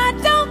I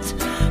don't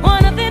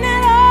want nothing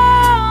at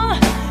all.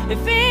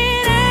 If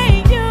it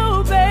ain't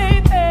you,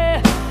 baby,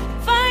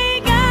 if I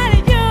ain't got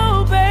it, you,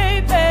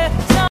 baby.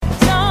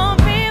 Some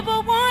people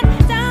want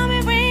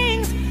diamond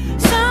rings,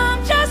 some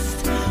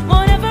just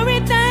want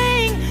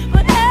everything,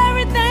 but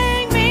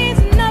everything means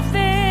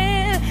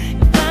nothing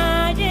if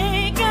I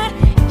ain't got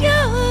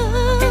you.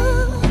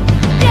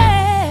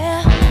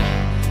 Yeah.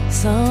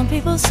 Some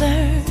people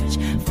search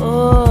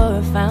for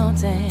a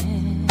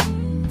fountain.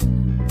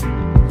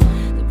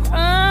 The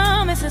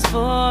promise is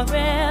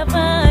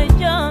forever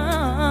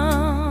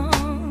young.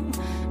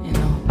 You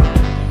know,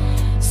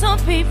 some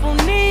people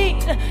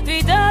need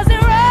 3 dozen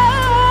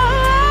roses,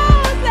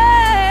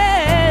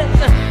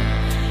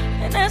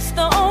 and that's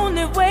the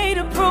only way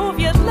to prove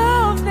you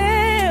love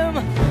them.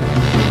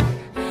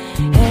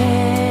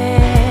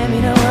 Hand me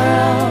the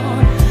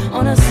world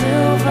on a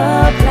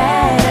silver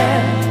platter,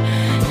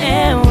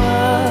 and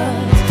what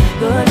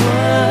good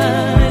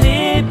would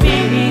it be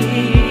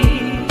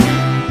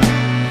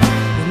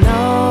with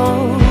no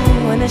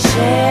one to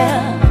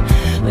share,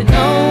 with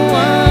no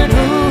one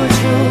who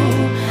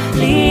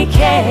truly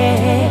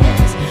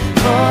cares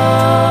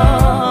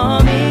for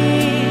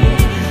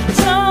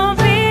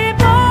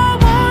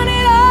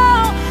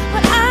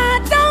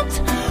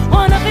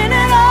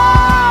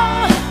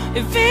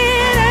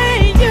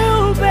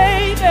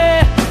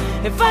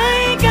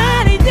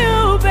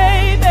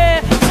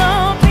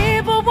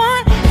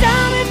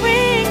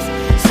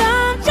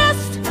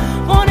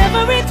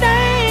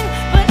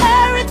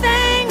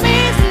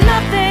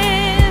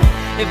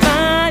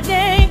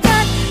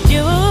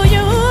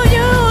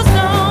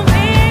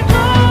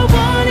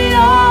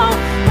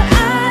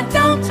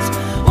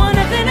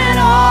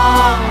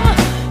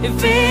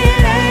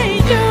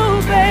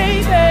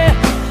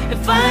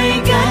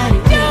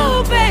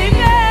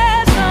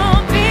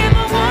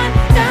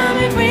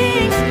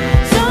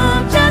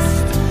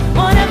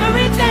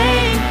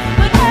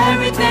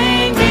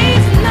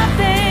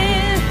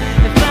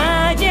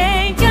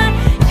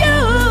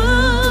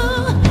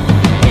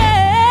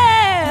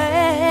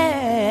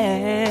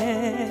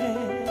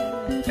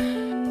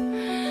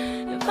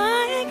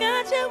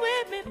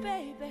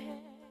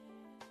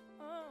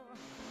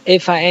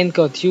If I Ain't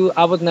Got You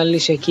από την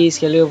Alicia Keys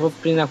και λίγο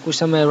πριν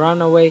ακούσαμε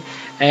Runaway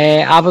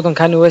από τον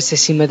Kanye West σε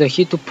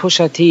συμμετοχή του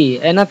Pusha T.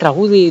 Ένα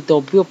τραγούδι το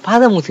οποίο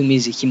πάντα μου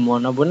θυμίζει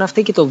χειμώνα. Μπορεί να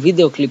φταίει και το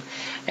βίντεο κλιπ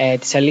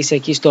της Alicia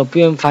Keys, το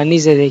οποίο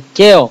εμφανίζεται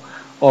και ο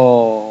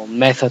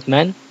Method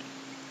Man.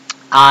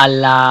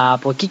 Αλλά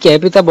από εκεί και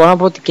έπειτα μπορώ να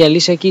πω ότι και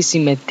η Alicia Keys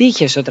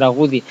συμμετείχε στο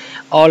τραγούδι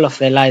All of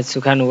the Lights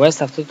του Kanye West,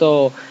 αυτό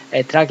το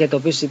track το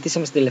οποίο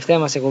συζητήσαμε στην τελευταία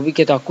μας εκπομπή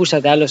και το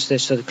ακούσατε άλλωστε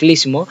στο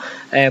κλείσιμο,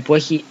 που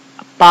έχει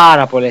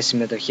πάρα πολλές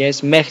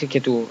συμμετοχές μέχρι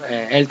και του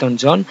Elton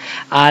John.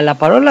 Αλλά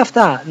παρόλα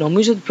αυτά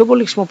νομίζω ότι πιο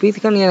πολύ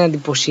χρησιμοποιήθηκαν για να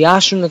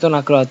εντυπωσιάσουν τον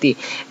ακροατή.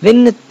 Δεν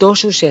είναι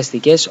τόσο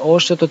ουσιαστικές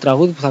όσο το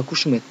τραγούδι που θα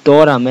ακούσουμε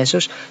τώρα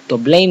αμέσως, το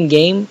Blame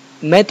Game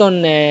με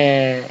τον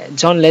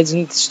John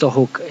Legend στο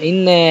hook.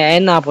 Είναι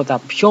ένα από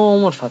τα πιο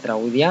όμορφα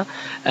τραγούδια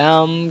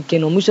και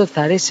νομίζω ότι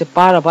θα αρέσει σε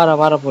πάρα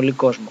πολύ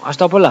κόσμο. Ας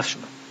το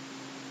απολαύσουμε.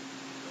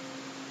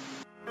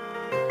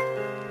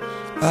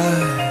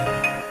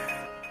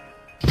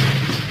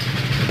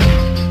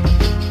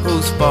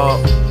 Whose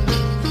fault?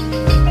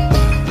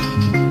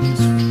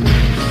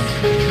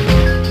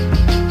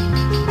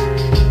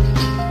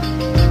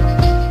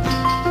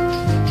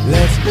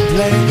 Let's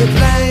play the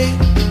blame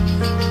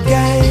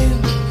game.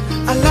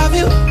 I love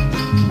you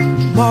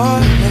more.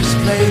 Let's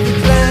play the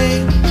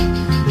blame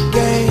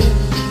game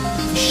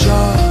for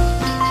sure.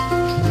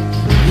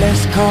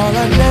 Let's call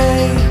our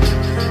names.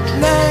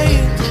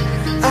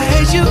 I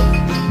hate you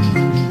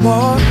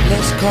more.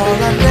 Let's call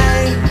our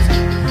names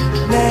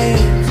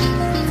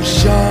for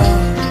sure.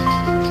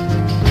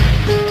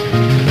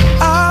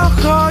 I'll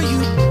call you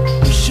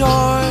for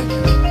sure.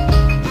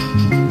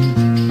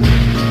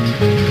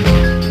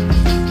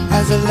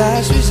 As a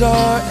last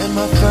resort and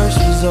my first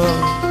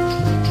resort.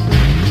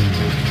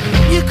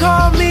 You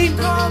call me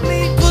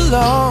for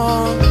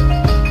long.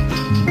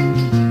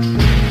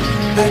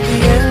 At the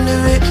end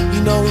of it, you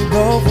know we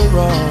both were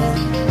wrong.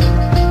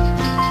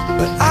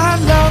 But I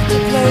love to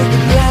play the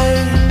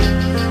blame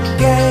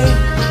game.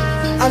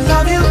 I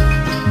love you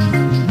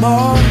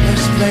more.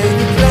 Let's play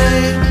the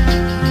blame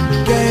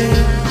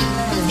game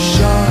for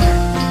sure.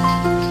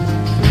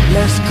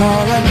 Let's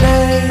call our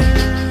names.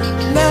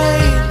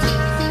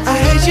 I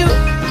hate you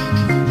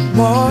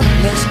more.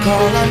 Let's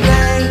call our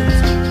names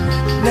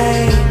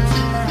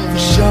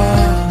for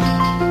sure.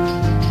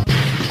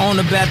 On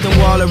the bathroom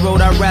wall I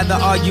wrote, I'd rather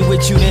argue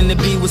with you than to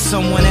be with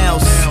someone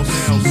else.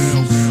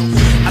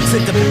 I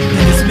took the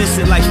and dismiss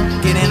it like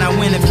it, and I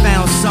went and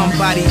found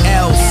somebody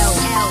else.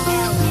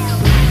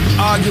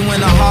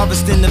 Arguing or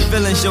harvesting the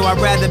feelings, yo,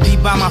 I'd rather be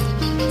by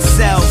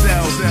myself.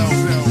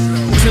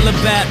 Till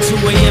about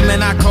 2 a.m.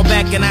 and I call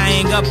back and I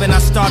hang up and I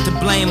start to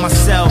blame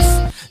myself.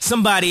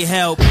 Somebody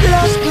help.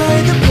 Let's play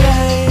the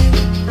blame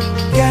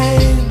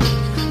game.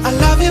 I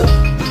love you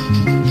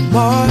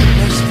more.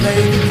 Let's play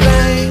the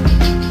blame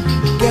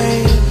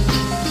game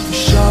for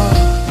sure.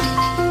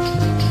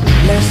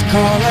 Let's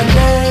call our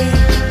names.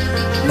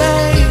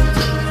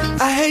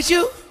 I hate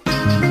you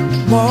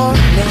more.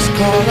 Let's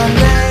call our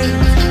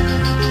names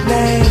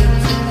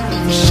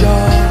for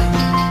sure.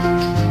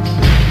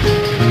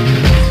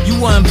 You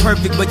weren't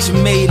perfect, but you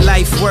made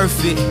life worth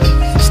it.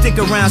 Stick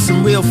around, some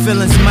real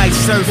feelings might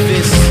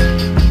surface.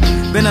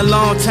 Been a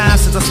long time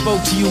since I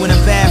spoke to you in a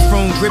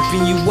bathroom,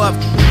 gripping you up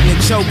and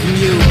choking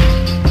you.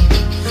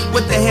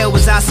 What the hell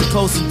was I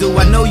supposed to do?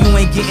 I know you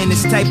ain't getting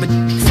this type of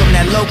from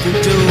that local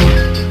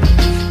dude.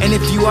 And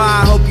if you are,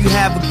 I hope you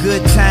have a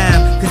good time,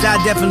 cause I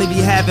definitely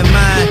be having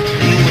mine.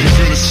 You ain't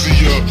finna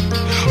see up.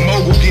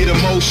 Mogul get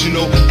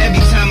emotional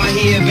every time I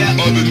hear about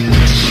other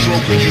niggas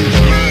stroking you.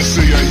 Mine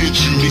say I hit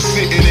you, they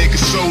sitting there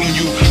consoling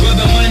you,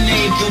 rubbing my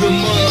name through the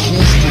mud.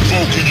 Who's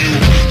provoking you?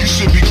 You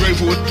should be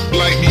grateful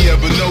like me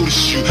ever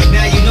noticed you.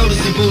 Now you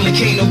noticeable and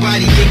can't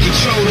nobody get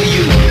control of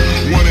you.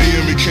 1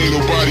 a.m. and can't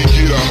nobody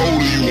get a hold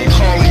of you. I'm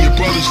calling your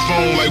brother's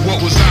phone like what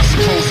was I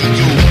supposed to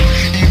do?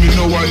 Even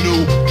though I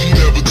knew he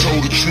never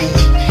told the truth.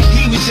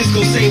 He was just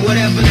gonna say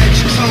whatever that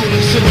you told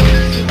him to.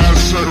 At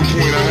a certain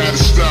point I had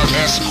to stop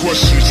asking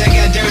questions. Check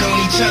out dirt on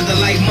each other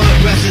like mud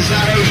wrestlers.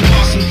 I heard he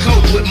bought some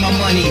coke with my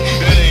money.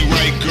 That ain't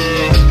right,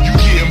 girl. You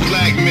getting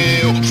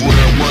blackmailed for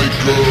that white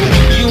girl.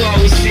 You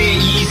always said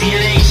Yeezy,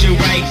 it ain't your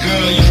right,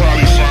 girl. You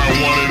probably find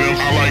one of them.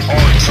 I like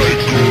art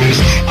type girls.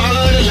 All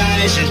of the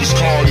lies. She was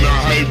called a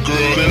hype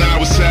girl, and I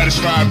was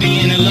satisfied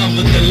being in love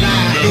with the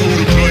lie. Now who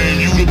to blame?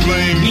 You to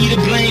blame? Me to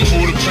blame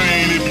for the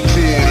pain. It be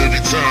pouring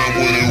every time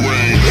when it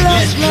rains.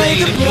 Let's play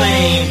the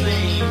blame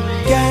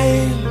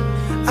game.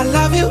 I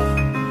love you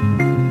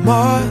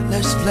more.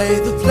 Let's play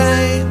the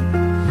blame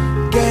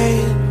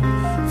game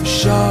for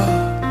sure.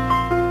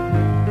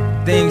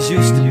 Things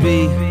used to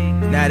be,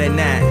 now they're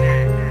not.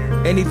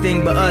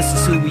 Anything but us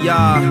is who we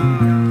are.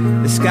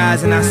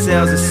 Disguising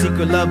ourselves as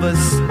secret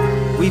lovers,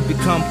 we've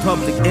become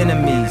public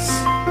enemies.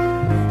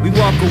 We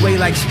walk away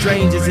like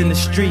strangers in the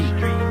street,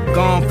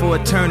 gone for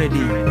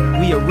eternity.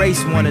 We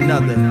erase one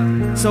another,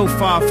 so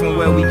far from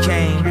where we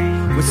came.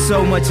 With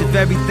so much of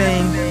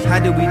everything, how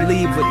did we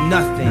leave with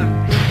nothing?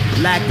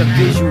 Lack of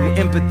visual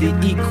empathy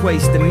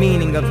equates the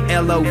meaning of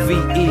LOVE.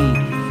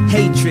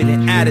 Hatred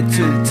and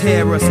attitude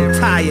tear us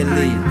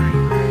entirely.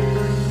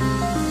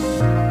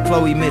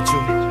 Chloe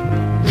Mitchell.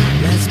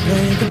 Let's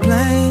play the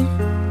blame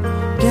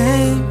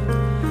game.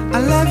 I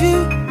love you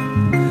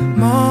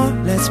more.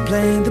 Let's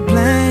play the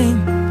blame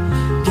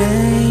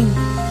game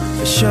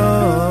for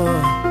sure.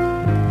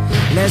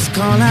 Let's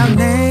call out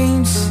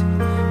names,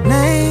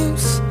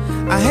 names.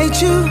 I hate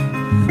you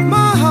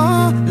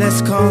more. Let's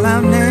call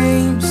out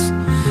names,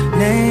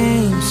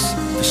 names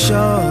for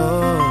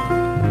sure.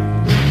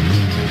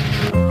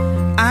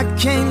 I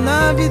can't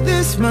love you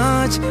this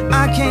much.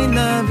 I can't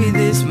love you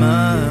this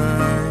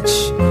much.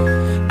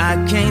 I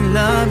can't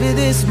love you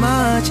this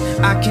much.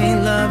 I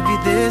can't love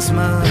you this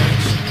much.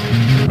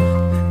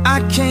 I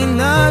can't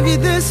love you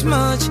this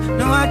much.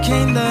 No, I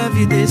can't love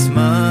you this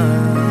much.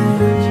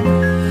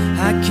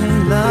 I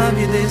can't love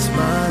you this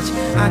much.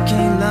 I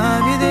can't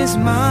love you this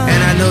much.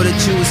 And I know that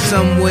you was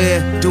somewhere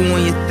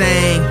doing your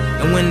thing,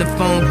 and when the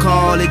phone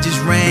called, it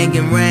just rang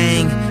and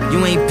rang. You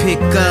ain't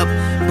pick up,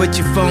 but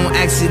your phone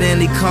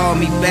accidentally called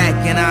me back,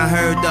 and I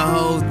heard the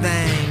whole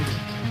thing.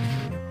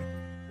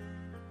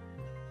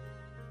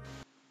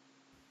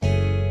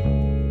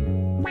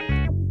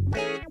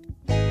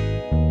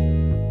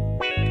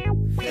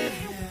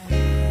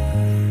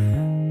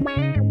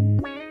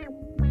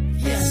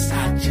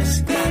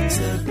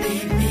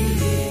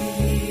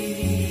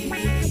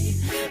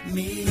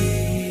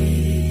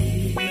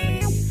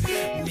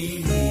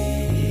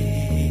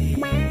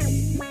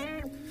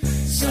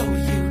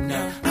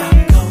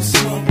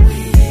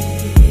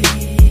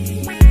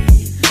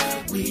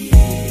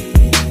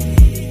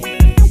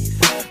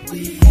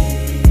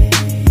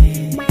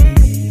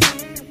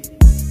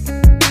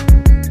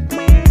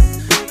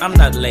 I'm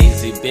not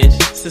lazy, bitch.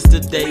 Since the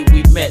day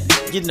we met,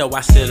 you know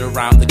I sit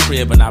around the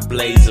crib and I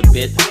blaze a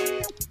bit.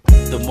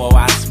 The more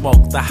I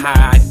smoke, the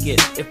higher I get.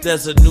 If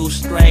there's a new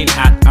strain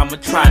out, I'ma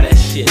try that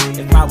shit.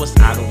 If I was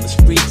out on the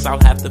streets,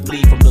 I'll have to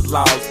flee from the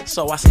laws.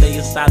 So I stay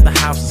inside the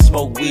house and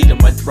smoke weed in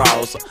my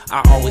drawers.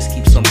 I always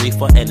keep some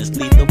reefer and it's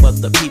lethal,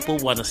 but the people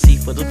wanna see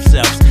for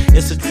themselves.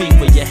 It's a treat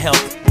for your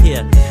health.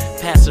 Here,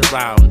 pass it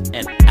around,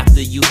 and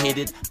after you hit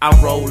it, I'll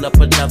roll up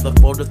another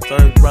for the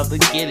third brother.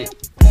 Get it?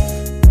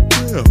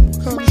 Damn, what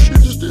kind of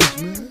shit is this,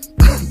 man?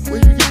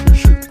 Where you get this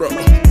shit from?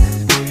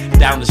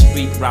 Down the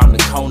street, round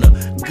the corner,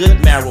 good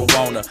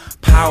marijuana,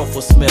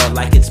 powerful smell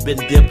like it's been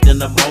dipped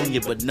in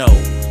ammonia, but no.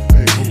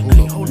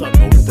 Hey, hold up,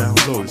 hold it down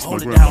low. It's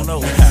Hold my it down grandma.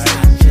 low.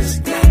 I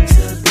just got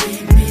to be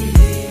me,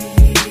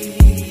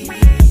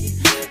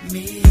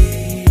 me, me.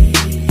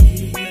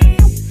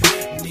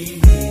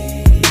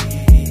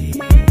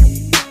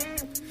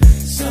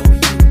 So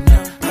you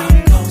know I'm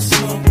gon'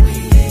 smoke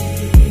weed,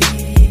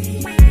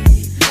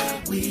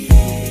 weed.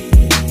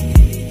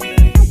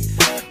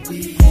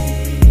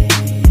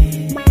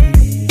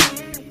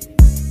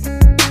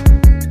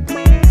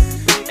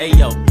 Hey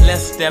yo,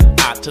 let's step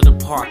out to the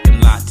parking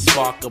lot,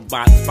 spark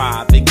about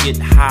 5 and get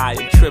high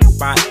and trip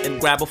out and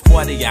grab a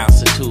 40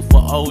 ounce or two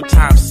for old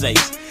time's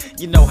sakes.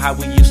 You know how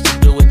we used to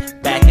do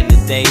it back in the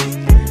days.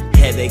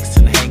 Headaches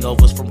and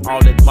hangovers from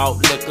all that malt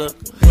liquor.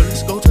 Well,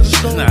 let's go to the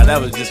store. Nah, that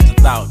was just a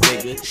thought,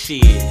 nigga.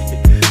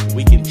 Shit,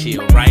 we can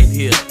chill right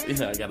here.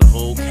 I got a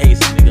whole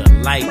case, nigga, of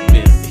light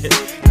beer.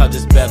 Cause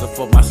it's better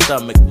for my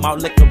stomach.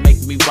 Malt liquor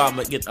make me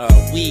vomit. Get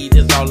weed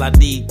is all I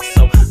need,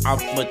 so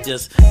I'ma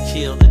just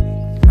chill and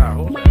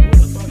hold on, what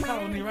the fuck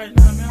calling me right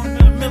now, man? I'm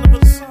in the middle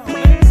of a song,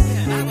 man.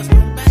 Yeah, I was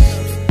going back.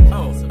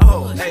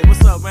 Oh, hey,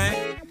 what's up, man?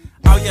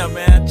 Oh, yeah,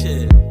 man,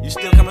 chill. You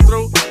still coming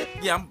through?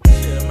 Yeah, I'm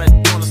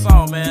doing a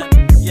song, man.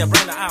 Yeah,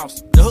 bring the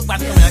house. The hook about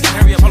to come in, I gotta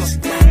hurry up, hold on.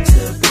 Got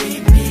to be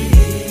me,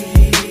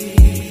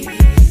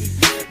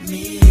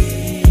 me,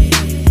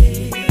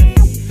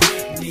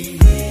 me.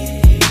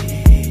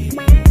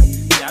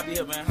 Yeah, I'll be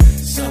here, man.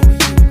 So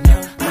you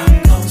know I'm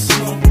gon'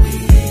 smoke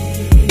weed,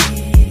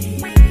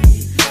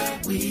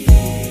 weed.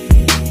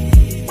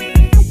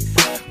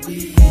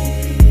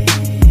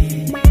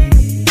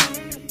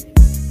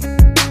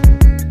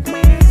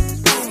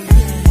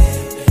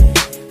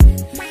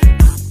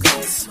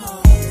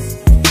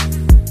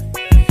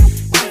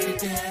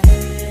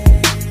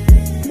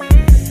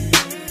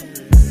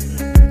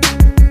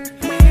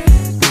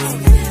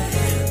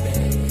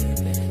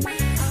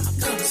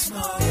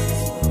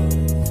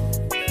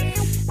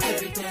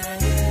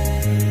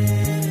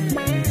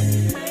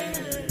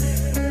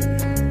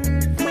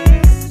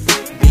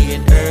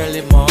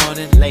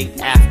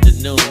 Late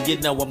afternoon, you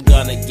know I'm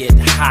gonna get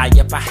high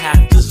if I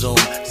have to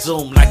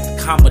zoom like the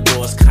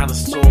Commodore's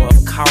connoisseur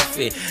of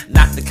coffee,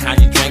 not the kind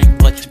you drink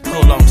but you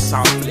pull on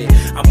softly.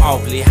 I'm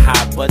awfully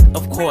high, but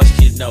of course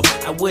you know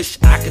I wish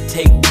I could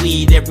take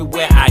weed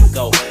everywhere I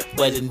go,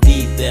 but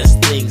indeed there's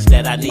things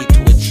that I need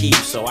to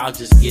achieve, so I'll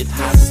just get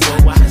high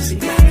before I see.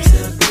 Got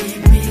to be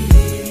me, me.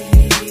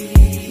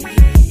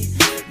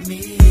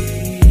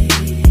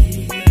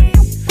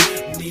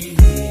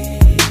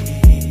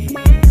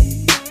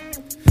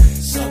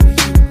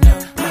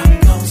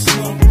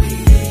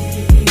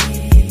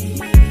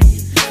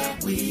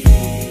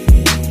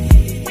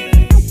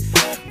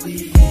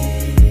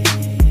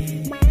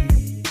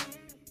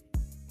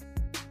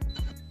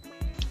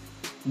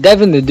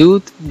 Devin the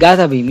Dude,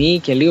 Gotta Be Me,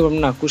 και λίγο πριν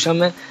να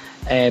ακούσαμε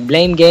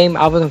Blame Game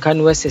από τον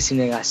Kanye West σε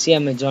συνεργασία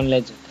με John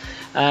Legend.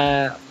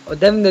 Ο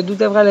Devin the Dude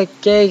έβγαλε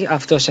και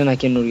αυτό σε ένα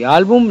καινούριο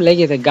άλμπουμ,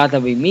 λέγεται Gotta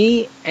Be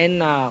Me,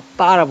 ένα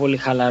πάρα πολύ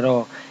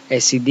χαλαρό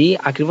CD,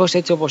 ακριβώς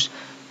έτσι όπως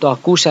το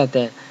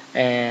ακούσατε.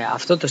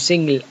 Αυτό το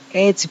single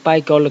έτσι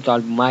πάει και όλο το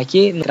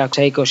αλμπουμάκι,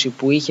 320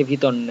 που είχε βγει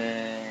τον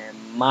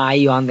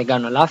Μάιο αν δεν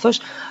κάνω λάθος,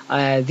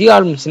 2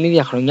 άλμπουμ στην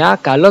ίδια χρονιά,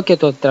 καλό και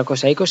το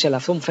 320, αλλά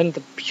αυτό μου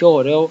φαίνεται πιο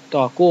ωραίο,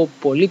 το ακούω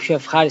πολύ πιο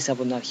ευχάριστα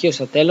από την αρχή ως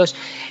το τέλος.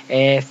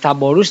 Θα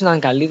μπορούσε να είναι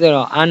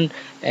καλύτερο αν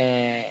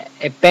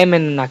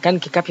επέμενε να κάνει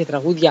και κάποια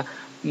τραγούδια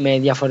με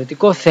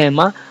διαφορετικό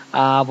θέμα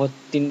από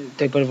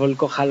το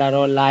υπερβολικό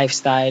χαλαρό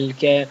lifestyle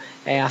και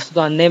αυτό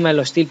το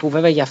ανέμελο στυλ που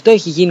βέβαια γι' αυτό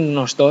έχει γίνει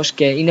γνωστός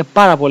και είναι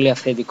πάρα πολύ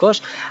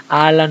αυθεντικός,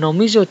 αλλά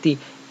νομίζω ότι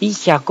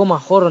είχε ακόμα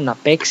χώρο να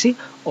παίξει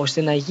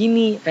ώστε να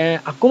γίνει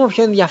ακόμα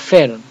πιο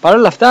ενδιαφέρον. Παρ'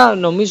 όλα αυτά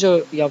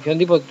νομίζω για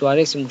οποιονδήποτε του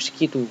αρέσει η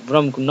μουσική του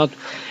βρώμικου νότου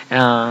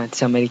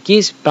της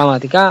Αμερικής,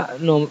 πραγματικά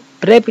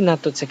πρέπει να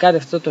το τσεκάρει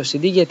αυτό το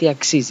CD γιατί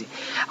αξίζει.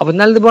 Από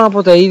την άλλη δεν μπορώ να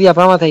πω τα ίδια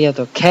πράγματα για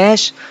το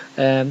Cash,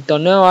 το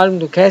νέο άλμπουμ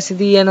του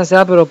Cassidy, ένας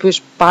rapper ο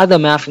οποίος πάντα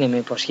με άφηνε με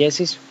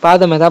υποσχέσεις,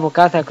 πάντα μετά από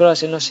κάθε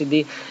ακρόαση ενός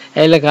CD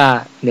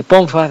έλεγα την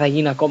επόμενη φορά θα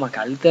γίνει ακόμα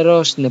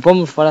καλύτερος, την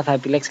επόμενη φορά θα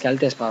επιλέξει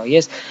καλύτερες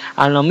παραγωγές,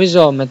 αλλά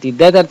νομίζω με την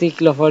τέταρτη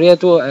κυκλοφορία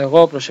του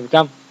εγώ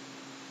προσωπικά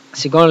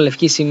σηκώνω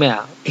λευκή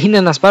σημαία. Είναι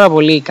ένας πάρα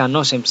πολύ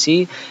ικανός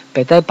MC,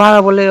 πετάει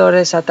πάρα πολύ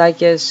ωραίες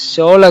ατάκες,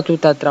 σε όλα του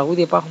τα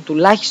τραγούδια υπάρχουν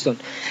τουλάχιστον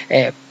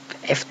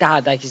 7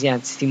 ατάκες για να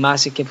τις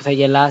θυμάσαι και που θα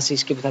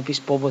γελάσεις και που θα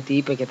πεις πω τι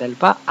είπε κτλ.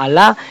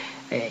 Αλλά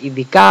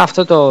ειδικά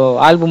αυτό το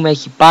άλμπουμ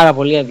έχει πάρα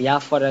πολύ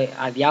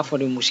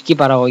αδιάφορη μουσική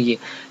παραγωγή.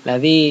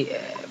 Δηλαδή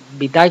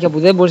μπιτάκια που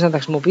δεν μπορείς να τα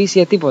χρησιμοποιήσεις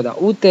για τίποτα.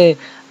 Ούτε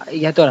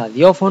για το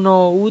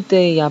ραδιόφωνο, ούτε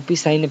για να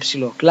πεις θα είναι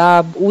ψηλό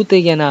κλαμπ, ούτε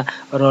για να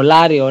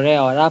ρολάρει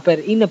ωραίο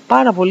ράπερ. Είναι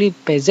πάρα πολύ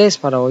πεζές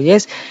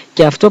παραγωγές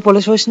και αυτό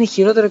πολλές φορές είναι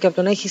χειρότερο και από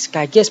το να έχεις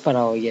κακές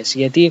παραγωγές.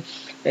 Γιατί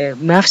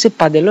με άφησε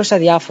παντελώς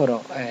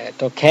αδιάφορο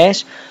το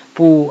Cash,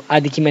 που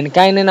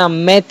αντικειμενικά είναι ένα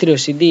μέτριο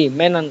CD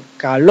με έναν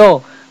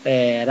καλό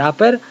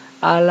ράπερ,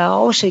 αλλά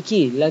ως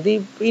εκεί.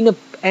 Δηλαδή είναι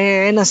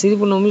ένα CD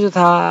που νομίζω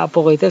θα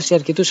απογοητεύσει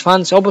αρκετούς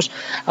φανς όπως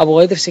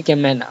απογοήτευσε και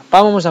εμένα.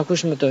 Πάμε όμως να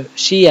ακούσουμε το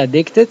She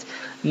Addicted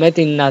με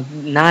την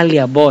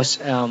Nalia Boss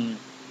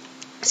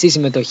στη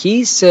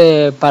συμμετοχή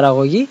σε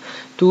παραγωγή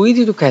του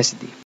ίδιου του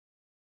Cassidy.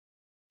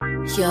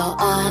 You're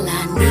all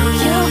I need.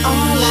 You're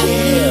all I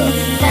need.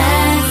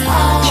 That's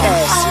all.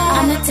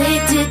 I'm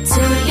addicted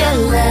to your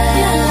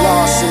love.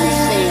 Lost in the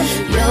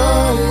family.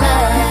 Your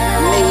love.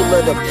 Name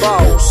of the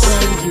boss.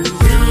 When you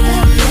leave,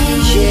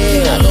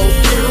 Yeah. I go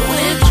through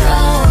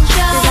withdrawal.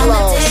 'Cause I'm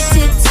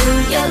addicted to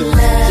your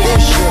love.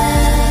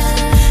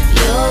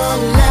 Your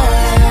love.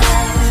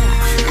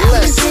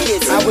 Let's get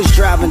it. I was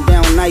driving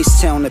down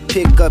Nicetown to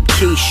pick up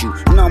Keishu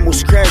and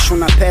almost crashed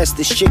when I passed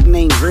this chick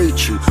named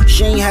Rachel.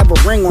 She ain't have a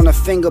ring on her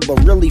finger but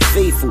really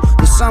faithful.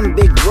 There's some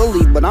big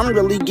bully but I'm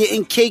really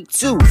getting cake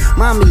too.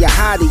 Mommy a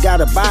hottie, got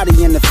a body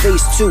in the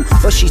face too,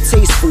 but she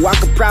tasteful, I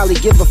could probably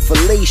give her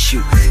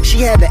fellatio. She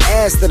had the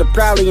ass that'll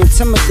probably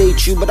intimidate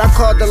you, but I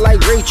called her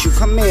like Rachel,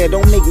 come here,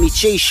 don't make me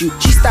chase you.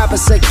 She stopped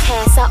and said,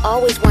 Cass, I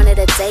always wanted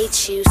to date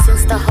you.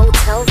 Since the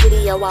hotel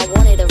video I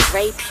wanted to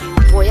rape you.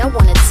 Boy, I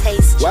wanna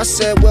taste you. well, I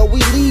said, well, we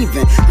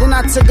leaving. Then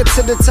I took her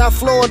to the top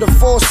floor of the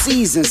Four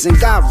Seasons and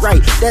got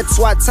right. That's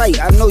why tight,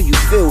 I know you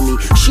feel me.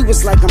 She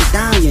was like, I'm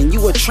dying,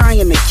 you were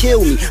trying to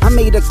kill me. I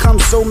made her come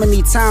so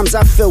many times,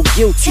 I felt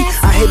guilty.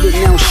 I hit it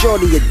now,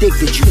 shorty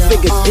addicted, you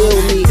figure deal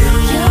me.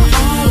 you're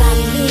all I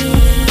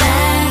need.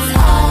 That's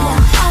all.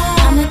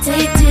 I'm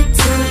addicted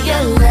to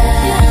your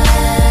love.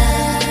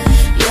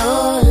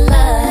 Your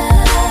love.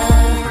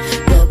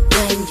 But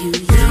when you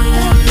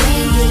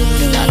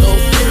leave, I go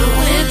through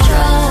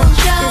withdrawal.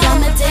 'Cause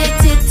I'm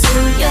addicted to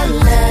your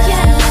love.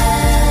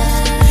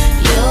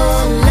 Your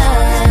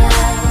love.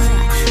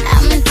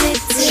 I'm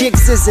addicted.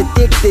 Chicks is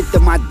addicted to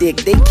my dick,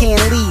 they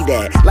can't leave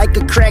that. Like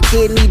a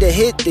crackhead need a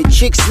hit, the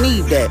chicks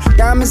need that.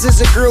 Diamonds is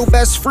a girl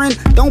best friend,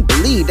 don't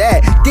believe that.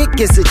 Dick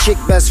is a chick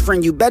best friend,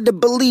 you better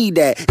believe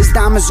that. It's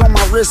diamonds on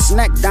my wrist,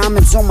 neck,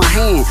 diamonds on my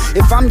hand.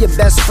 If I'm your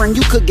best friend,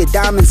 you could get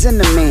diamonds in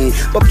the man.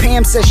 But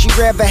Pam says she'd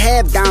rather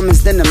have diamonds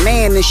than a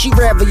man, and she'd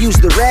rather use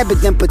the rabbit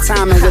than put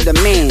time in with a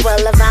man.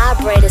 Well, a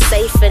vibrator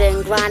safer than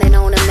grinding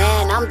on a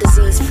man. I'm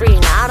disease free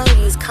and I don't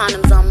use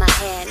condoms on my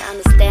hand,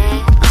 understand?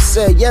 I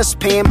said, yes,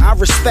 Pam, I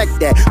respect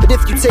that. But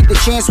if you take the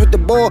chance with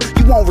the ball,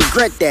 you won't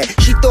regret that.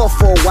 She thought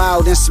for a while,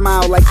 then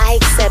smiled like, I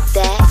accept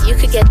that. You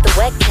could get the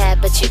wet cat,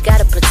 but you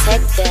gotta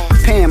protect that.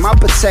 Pam, I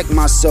protect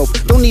myself,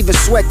 don't even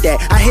sweat that.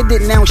 I hit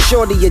it now,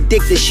 shorty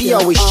addicted, she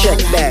always check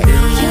back.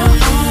 You're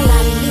all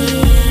I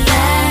need.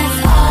 That's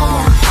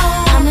all.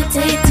 I'm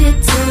addicted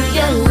to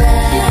your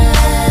love.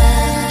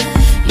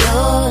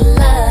 Your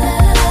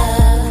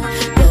love.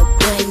 But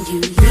when you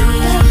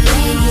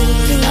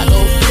leave, I go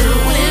through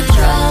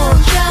withdrawal.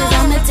 'Cause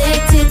I'm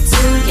addicted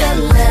to your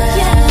love.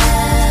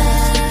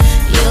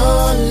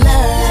 Your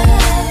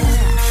love.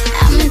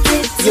 I'm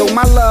addicted. Yo,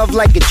 my love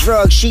like a drug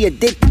drug, she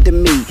addicted to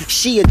me.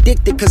 She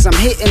addicted cause I'm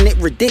hitting it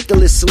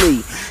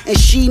ridiculously. And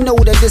she know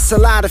that it's a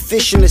lot of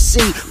fish in the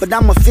sea. But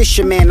I'm a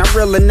fisherman, I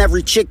reel in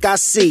every chick I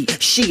see.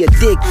 She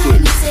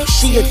addicted,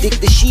 she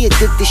addicted, she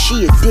addicted,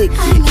 she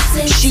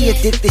addicted. She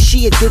addicted,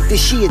 she addicted,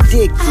 she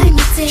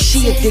addicted.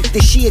 She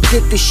addicted, she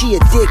addicted, she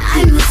addicted.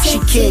 She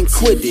can't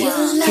quit it,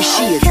 cause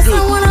she Guess I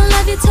addicted. wanna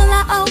love you till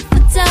I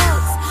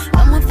overdose.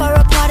 When we're far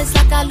apart, it's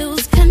like I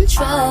lose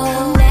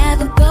control.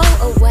 Never go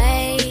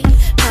away.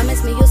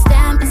 Promise me you'll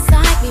stand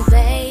beside me,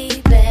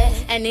 baby.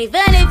 And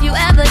even if you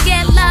ever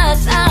get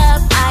locked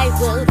up, I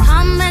will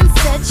come and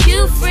set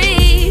you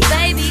free.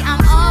 Baby,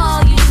 I'm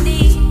all you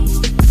need.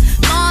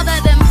 More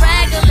than them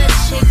regular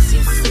chicks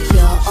you see.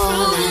 You're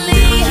all I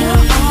need.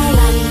 You're all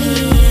I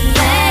need.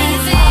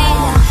 Baby,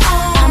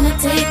 I'm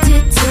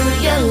addicted to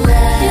your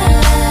love.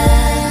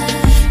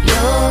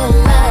 Your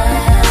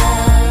love.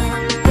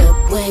 But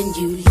when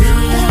you leave,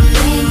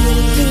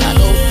 I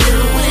go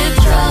through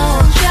withdrawal.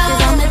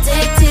 'Cause I'm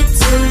addicted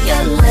to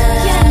your love.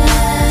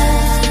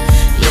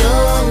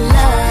 Your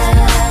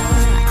love.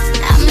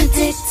 I'm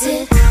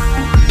addicted.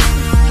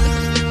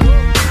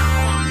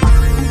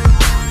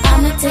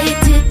 I'm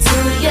addicted to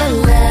your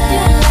love.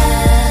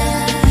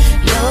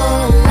 Your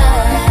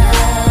love.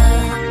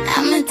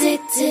 I'm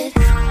addicted.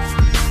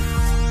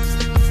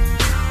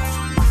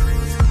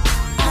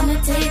 I'm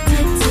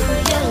addicted to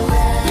your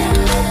love.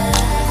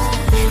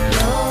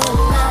 Your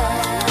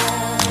love.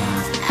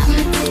 I'm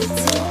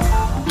addicted.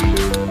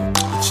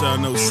 Y'all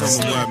know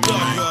something about me,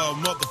 man.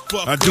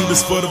 I do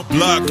this for the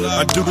block,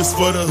 I do this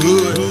for the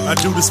hood, I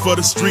do this for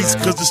the streets,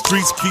 cause the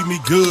streets keep me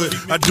good.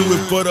 I do it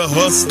for the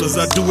hustlers,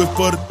 I do it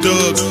for the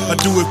thugs, I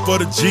do it for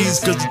the G's,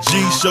 cause the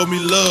G's show me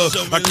love.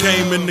 I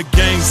came in the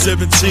game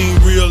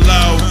 17 real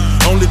loud.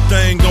 Only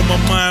thing on my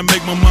mind,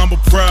 make my mama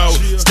proud.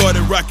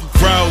 Started rocking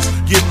crowds,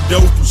 getting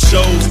dope from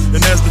shows.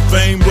 And as the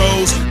fame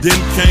rose, then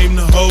came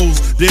the hoes,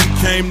 then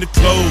came the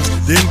clothes,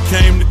 then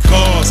came the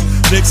cars.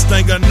 Next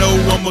thing I know,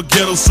 I'm a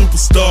ghetto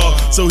superstar.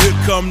 So here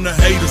come the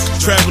haters,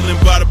 traveling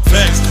by the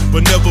packs.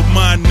 But never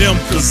mind them,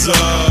 cause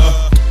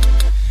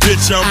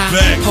bitch, I'm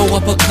back. Pull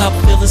up a cup,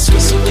 fill a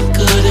Swiss with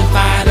good and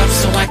fired up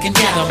so I can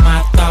gather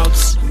my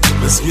thoughts.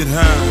 Let's get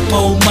high.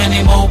 More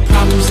money, more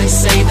problems, they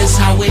say that's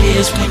how it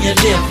is when you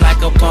live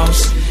like a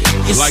boss.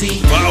 You Like see,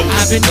 a boss.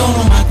 I've been going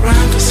on my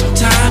grind for some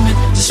time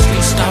and the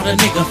streets thought a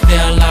nigga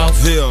fell off.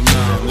 Hell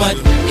no. But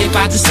if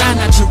I decide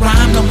not to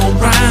rhyme no more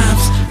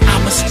rhymes,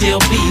 I'ma still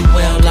be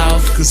well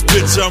off. Cause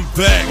bitch, I'm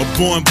back. A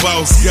born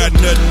boss, got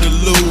nothing to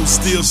lose.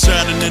 Still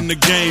shining in the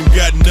game,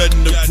 got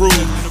nothing to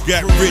prove.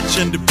 Got rich,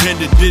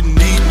 independent, didn't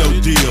need no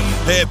deal.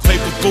 Had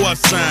paper before I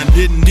signed,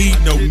 didn't need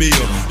no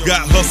meal.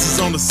 Got hustles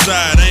on the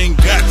side, I ain't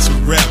got to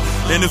rap.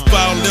 And if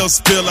all else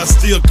spill, I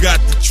still got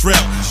the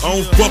trap. I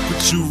don't fuck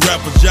with you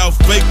rappers, y'all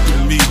fake to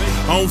me.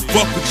 I don't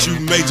fuck with you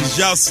majors,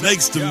 y'all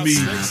snakes to me.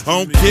 I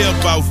don't care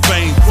about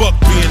fame, fuck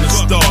being a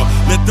star.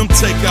 Let them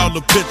take all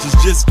the pictures,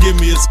 just give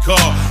me his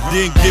car.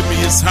 Then give me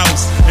his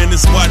house and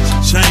his watch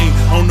and chain.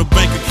 On the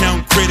bank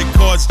account, credit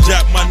cards,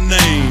 jot my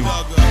name.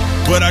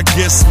 But I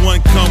guess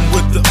one come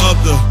with the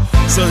other.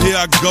 So here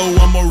I go,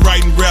 I'm a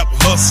writing rap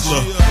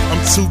hustler. I'm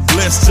too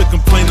blessed to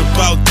complain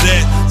about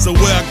that. So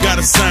where I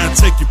gotta sign,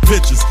 take your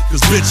pictures,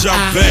 cause bitch, I'm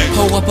back.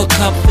 Pull up a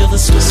cup, fill a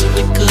Swiss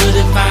with good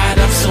and fired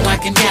up so I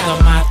can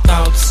gather my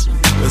thoughts.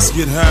 Let's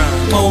get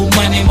high. More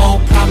money, more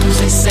problems,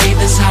 they say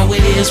that's how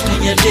it is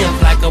when you live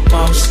like a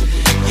boss.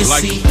 You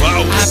Like see, a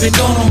boss. I've been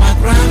going on my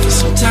grind for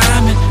some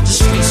time and the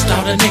streets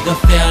thought a nigga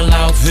fell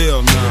off.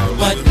 Hell no.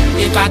 But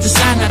if I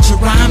decide not to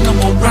rhyme no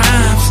more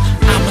rhymes,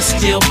 I'ma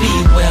still be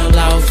well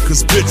off.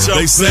 Cause bitch, I'm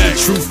They say the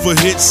truth for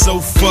hits, so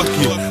fuck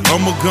it.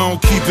 I'ma gon'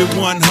 keep it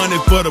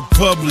 100 for the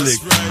public.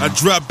 I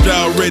dropped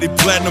already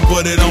platinum,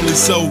 but it only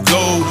sold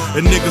gold.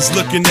 And niggas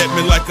looking at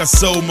me like I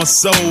sold my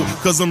soul.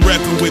 Cause I'm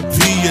rapping with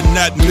P and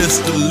not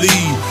Mr.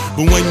 Lee.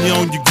 But when you're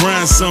on your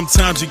grind,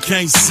 sometimes you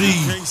can't see.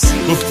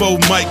 Before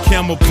Mike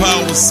Camel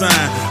power sign,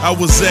 I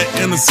was at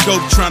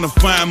Interscope trying to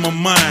find my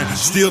mind.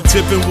 Still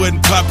tipping,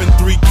 wasn't popping,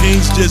 3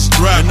 Kings just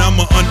dropped. And I'm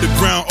an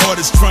underground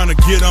artist trying to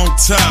get on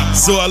top.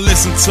 So I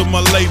listened to my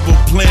label,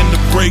 plan to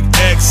break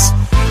X,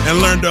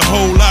 and learned a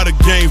whole lot of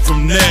game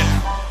from that.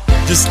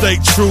 Just stay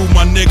true,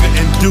 my nigga,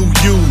 and do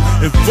you.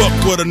 And fuck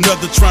what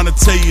another trying to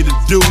tell you to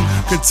do.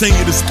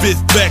 Continue to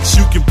spit facts,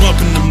 you can bump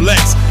in them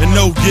lax. And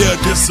no, yeah,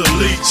 this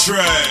elite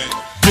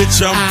track. Bitch,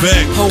 I'm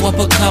back. Pull up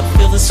a cup,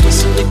 fill a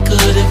Swiss with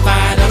good and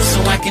fired up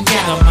so I can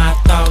gather my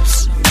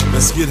thoughts.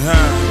 Let's get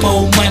high.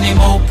 More money,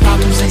 more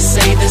problems, they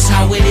say that's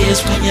how it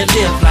is when you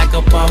live like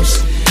a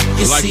boss.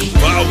 You Like see, a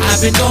boss.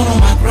 I've been going on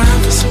my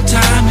grind for some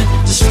time and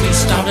the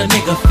streets thought a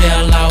nigga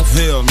fell off.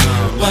 Hell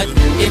no. But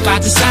if I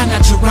decide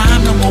not to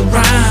rhyme no more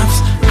rhymes,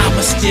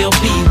 I'ma still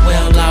be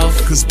well off.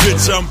 Cause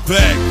bitch, I'm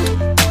back.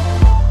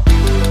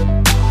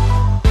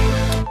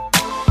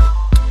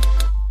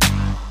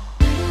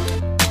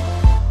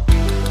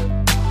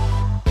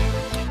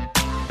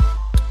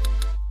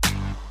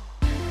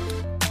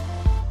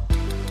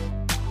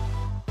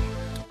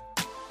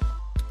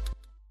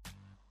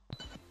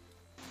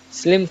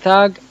 Slim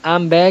Thug,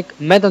 I'm Back,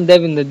 με τον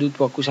Devin the Dude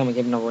που ακούσαμε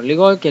και πριν από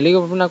λίγο και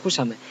λίγο πριν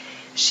ακούσαμε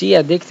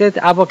She Addicted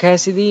από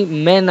Cassidy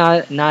με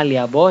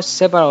Nalia Boss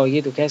σε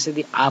παραγωγή του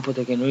Cassidy από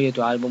το καινούριο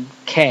του άλμπουμ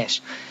Cash.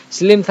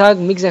 Slim Thug,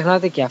 μην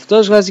ξεχνάτε και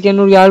αυτός βγάζει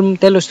καινούριο άλμπουμ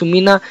τέλος του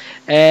μήνα.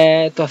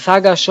 Το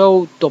Thugger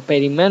Show το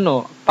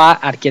περιμένω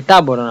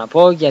αρκετά, μπορώ να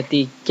πω,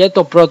 γιατί και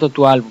το πρώτο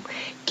του άλμπουμ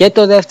και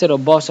το δεύτερο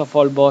Boss of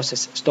All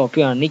Bosses, στο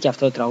οποίο ανήκει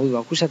αυτό το τραγούδι που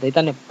ακούσατε,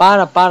 ήταν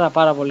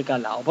πάρα πολύ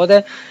καλά.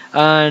 Οπότε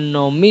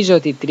νομίζω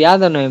ότι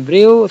 30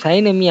 Νοεμβρίου θα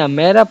είναι μια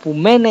μέρα που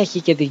μεν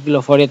έχει και την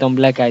κυκλοφορία των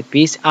Black Eyed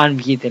Peas, αν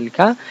βγει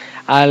τελικά,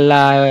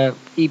 αλλά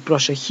η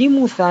προσοχή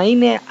μου θα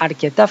είναι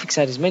αρκετά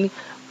φιξαρισμένη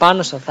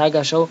πάνω στο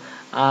Thugger Show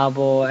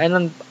από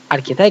έναν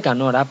αρκετά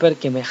ικανό rapper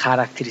και με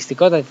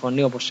χαρακτηριστικότατη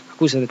φωνή, όπως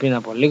ακούσατε πριν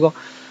από λίγο,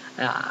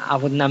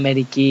 από την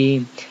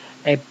Αμερική.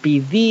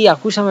 Επειδή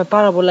ακούσαμε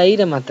πάρα πολλά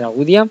ήρεμα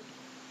τραγούδια,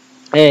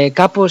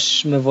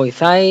 κάπως με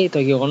βοηθάει το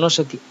γεγονός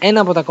ότι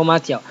ένα από τα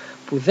κομμάτια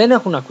που δεν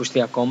έχουν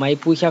ακουστεί ακόμα ή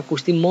που είχε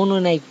ακουστεί μόνο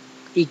ένα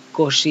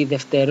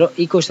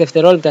 20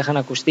 δευτερόλεπτα είχαν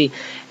ακουστεί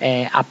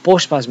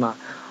απόσπασμα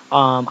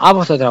από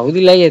αυτό το τραγούδι,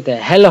 λέγεται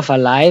Hell of a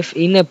Life,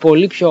 είναι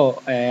πολύ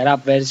πιο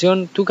rap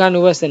version του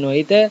Kanye West,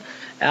 εννοείται,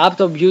 από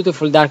το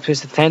Beautiful Dark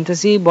Twisted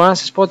Fantasy. Μπορώ να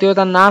σας πω ότι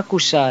όταν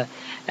άκουσα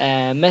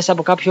μέσα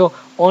από κάποιο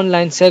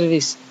online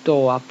service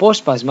το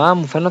απόσπασμα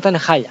μου φαινόταν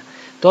χάλια.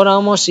 Τώρα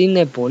όμως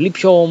είναι πολύ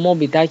πιο ομό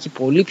μπιτάκι,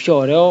 πολύ πιο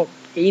ωραίο.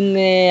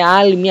 Είναι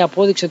άλλη μια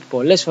απόδειξη ότι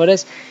πολλές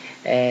φορές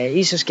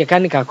ίσως και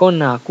κάνει κακό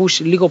να ακούς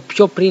λίγο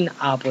πιο πριν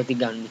από την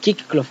κανονική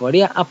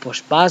κυκλοφορία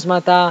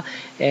αποσπάσματα,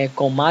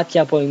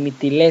 κομμάτια από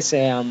ημιτιλές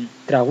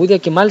τραγούδια,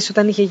 και μάλιστα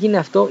όταν είχε γίνει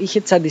αυτό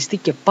είχε τσαντιστεί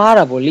και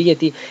πάρα πολύ,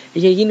 γιατί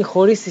είχε γίνει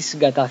χωρίς τη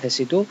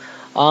συγκατάθεσή του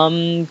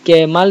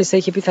και μάλιστα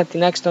είχε πει θα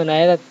τεινάξει τον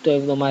αέρα το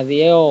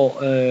εβδομαδιαίο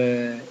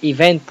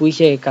event που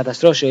είχε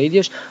καταστρώσει ο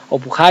ίδιος,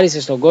 όπου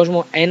χάρισε στον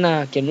κόσμο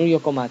ένα καινούριο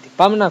κομμάτι.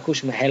 Πάμε να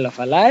ακούσουμε Hell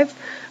of a Life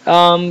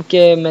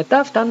και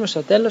μετά φτάνουμε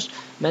στο τέλος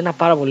με ένα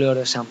πάρα πολύ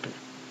ωραίο sample.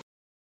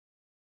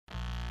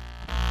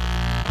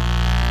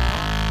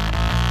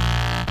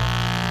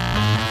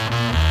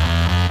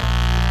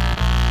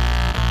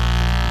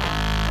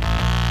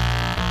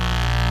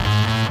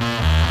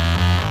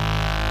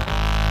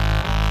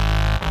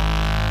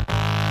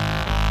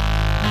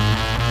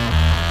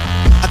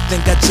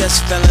 Think I just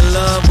fell in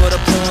love with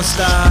a porn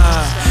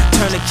star.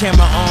 Turn the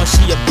camera on,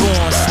 she a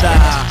born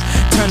star.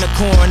 Turn the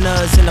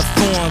coroners in a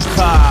foreign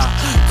car.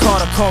 Call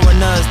the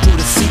coroners through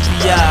the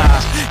CPR.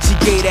 She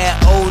gave that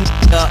old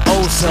nigga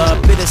Osa.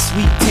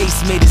 Bittersweet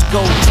taste made his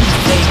gold teeth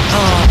fake.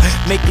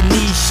 Make a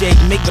knee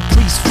shake, make a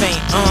priest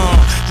faint.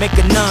 Make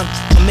a nun,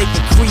 make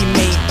a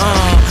cremate.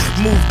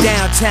 Move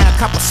downtown,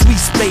 cop a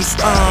sweet space.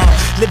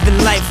 Living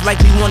life like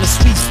we want a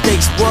sweet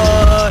steaks.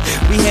 What?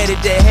 We headed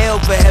to hell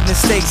for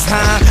heaven's sakes,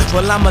 huh?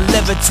 Well, I'ma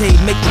levitate,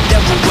 make the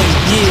devil wait,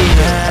 yeah.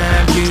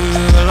 Have you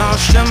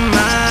lost your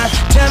mind?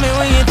 Tell me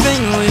when you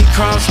think we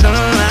crossed the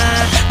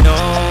line. No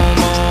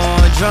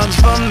more drugs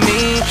for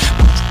me.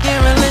 Your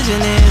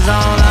religion is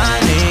all I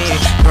need.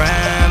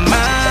 Grab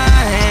my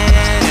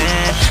hand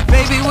and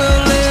baby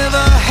we'll live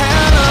a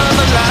hell of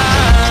a life.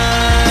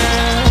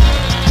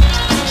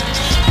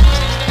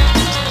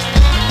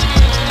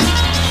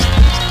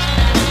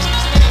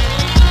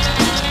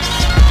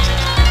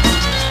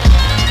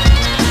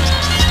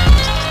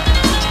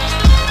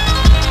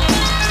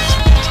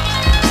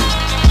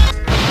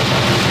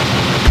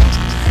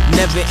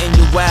 Never in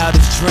your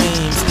wildest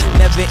dreams,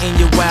 never in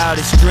your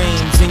wildest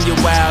dreams, in your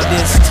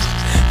wildest,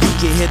 you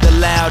can hear the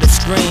loudest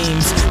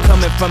screams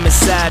coming from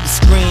inside the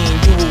screen.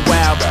 You a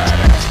wild,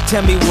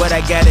 tell me what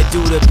I gotta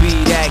do to be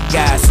that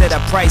guy. Said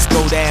our price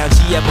go down,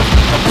 she ever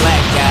a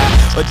black guy,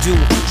 or do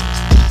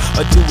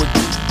it.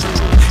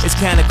 It's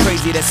kinda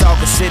crazy, that's all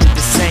considered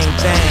the same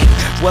thing.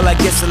 Well, I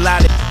guess a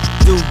lot of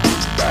do,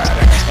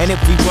 and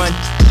if we run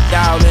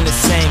all in the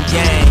same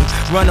game,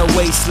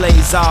 runaway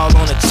slaves all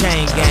on a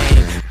chain gang.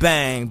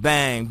 Bang,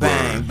 bang,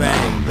 bang,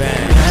 bang,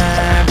 bang.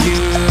 Have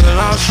you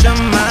lost your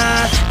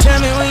mind? Tell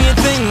me when you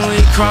think we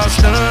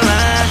crossed the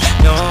line.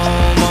 No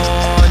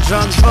more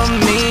drugs for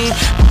me.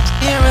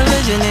 Your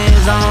religion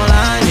is all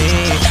I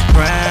need.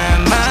 Grab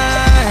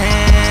my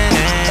hand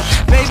and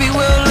baby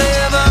we'll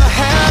live a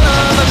hell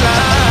of a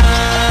life.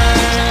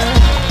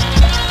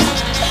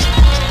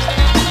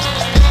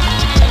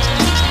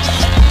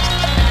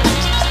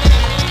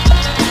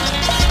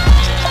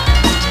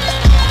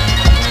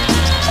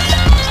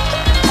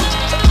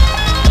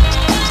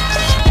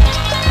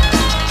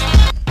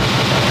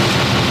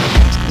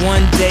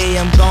 One day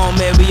I'm gon'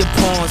 marry a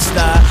porn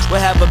star.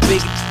 We'll have a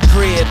big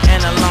crib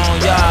and a long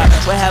yard.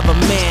 We'll have a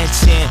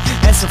mansion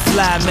and some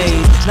fly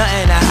maids.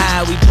 Nothing to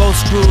hide, we both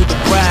screwed the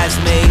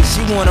bridesmaids.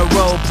 She wanna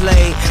role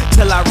play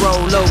till I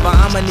roll over.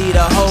 I'ma need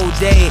a whole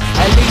day,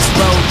 at least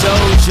roll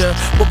Doja.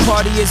 What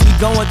party is we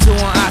going to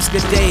on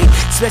Oscar Day?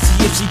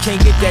 Especially if she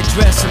can't get that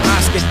dress from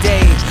Oscar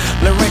Day.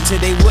 Lorenta,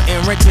 they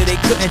wouldn't rent her, they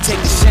couldn't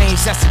take the change.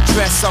 That's the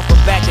dress off her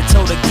back and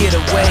told her get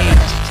away.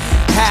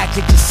 How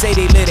could you say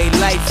they live their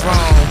life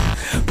wrong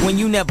when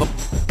you never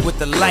with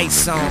the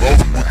lights on? Off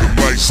with the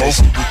lights, off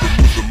with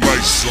the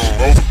lights on,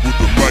 off with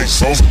the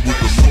lights, off with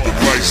the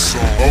lights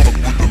on, off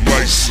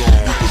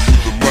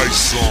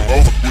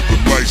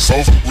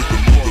off with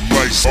the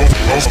lights off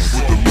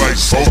with the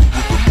lights off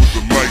with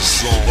the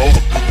lights on with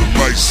the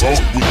lights off.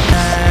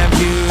 Have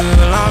you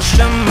lost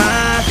your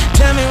mind?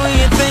 Tell me when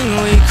you think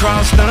we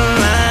crossed the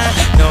line.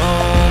 No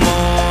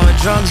more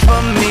drugs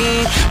for me.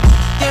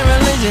 Your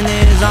religion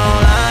is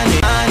all I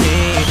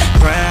need.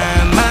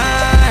 Grab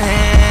my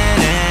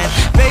hand and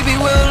baby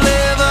we'll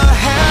live a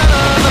hell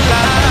of a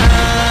life.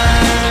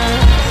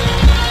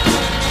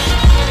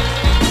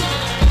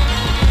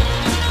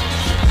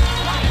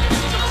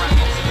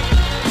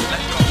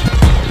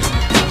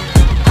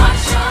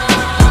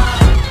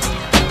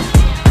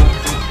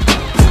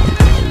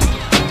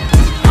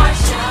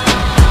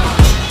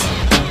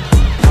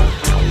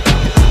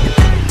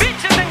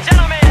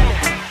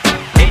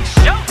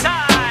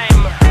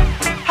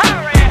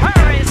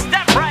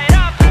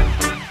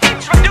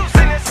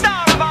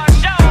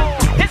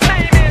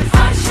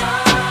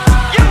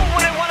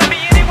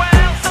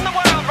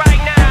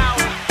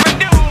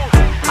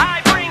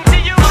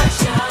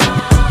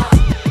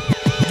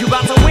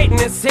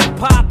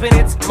 Hip-hop in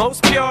its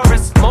most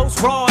purest,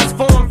 most rawest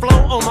form,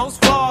 flow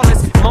almost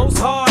flawless, most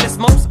hardest,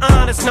 most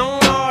honest,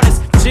 known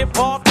artist. Chip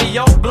off the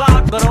old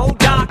block, but old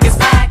Doc is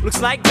back.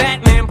 Looks like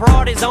Batman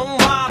brought his own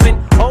Robin.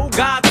 Oh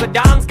God,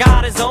 Saddam's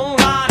got his own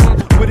Laden.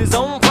 With his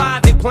own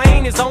private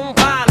plane, his own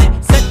pilot.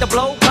 Set the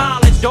blow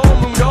college, dorm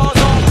room doors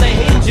off the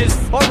hinges.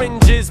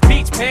 Oranges,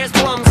 peach, pears,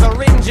 plums,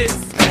 oranges.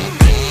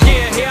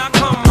 Yeah, here I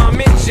come, my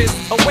mentions.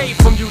 Away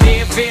from you,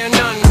 there fear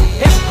none.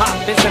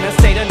 Hip-hop is in a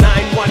state of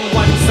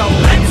 911, so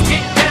let's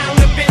get down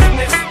to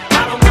business.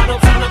 I don't got no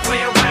time to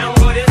play around,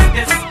 what is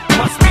this?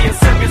 Must be a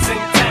circus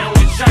in town.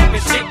 We're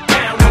shutting shit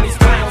down on these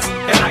clowns,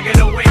 and I get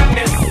a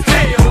witness.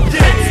 Hell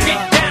yeah. Let's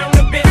get down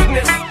to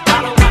business. I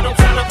don't got no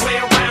time to play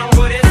around,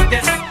 what is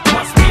this?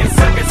 Must be a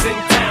circus in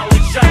town.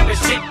 We're shutting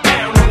shit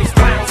down on these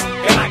clowns,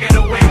 and I get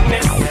a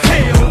witness.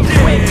 Hell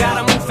yeah. We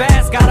gotta move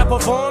fast, gotta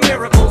perform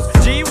miracles.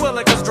 G.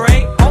 Willikers,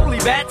 Dre, only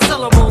bad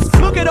syllables.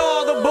 Look at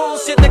all the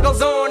bullshit that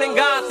goes on in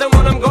Gotham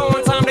when I'm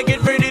going. Time to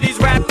get rid of these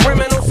rap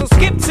criminals. So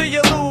skip to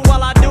your loo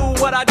while I do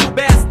what I do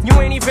best. You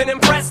ain't even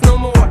impressed no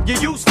more.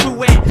 You're used to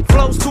it.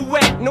 Flows too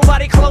wet.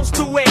 Nobody close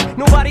to it.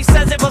 Nobody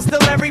says it, but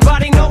still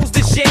everybody knows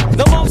the shit.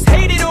 The most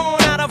hated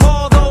on out of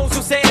all those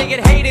who say they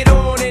get hated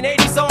on. In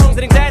 80 songs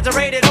and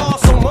exaggerated all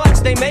so much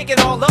they make it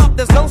all up.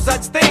 There's no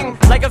such thing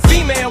like a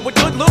female with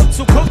good looks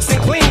who cooks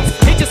and cleans.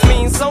 It just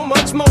means so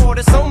much more.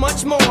 There's so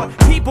much more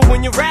people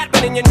when you're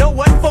rapping and you know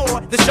what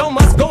for. The show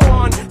must go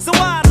on. So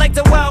I'd like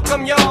to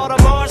welcome y'all to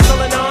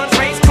Marshall and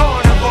Andre's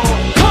Carnival.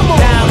 Come on.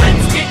 Now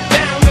let's get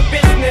down to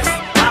business.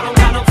 I don't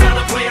got no time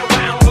to play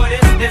around. What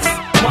is this?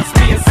 Must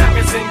be a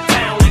circus in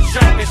town. Let's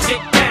shut this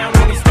shit down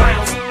on these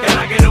clowns, and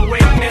I get a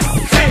witness.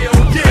 Hell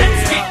yeah.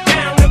 Let's get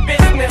down to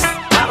business.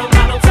 I don't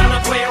got no time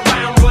to play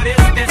around. What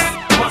is this?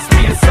 Must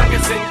be a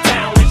circus in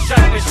town. Let's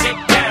shut this shit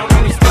down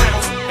on these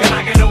clowns, and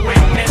I get a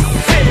witness.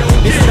 Hell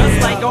yeah. It's just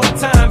like old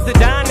times, the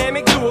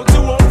dynamic duo,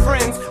 two old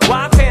friends.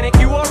 Why panic?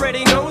 You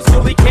already know it's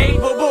fully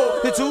capable.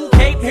 The two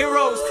Cape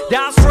heroes,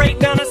 dial straight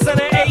down the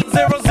center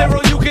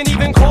 800. You can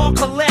even call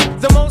Colette.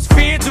 The most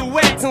feared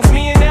duet since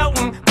me and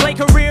Elton play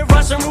career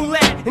Russian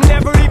roulette. And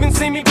never even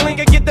see me blink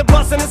or get the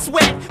bus in a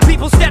sweat.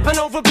 People stepping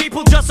over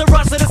people just to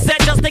rush to the set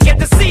just to get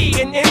to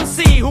see an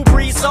MC who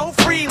breathes so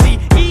freely.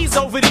 Ease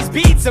over these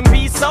beats and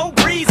be so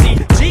breezy.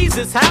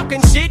 Jesus, how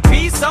can shit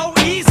be so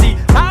easy?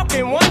 How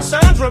can one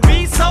Chandra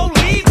be so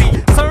leavy?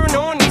 Turn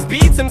on these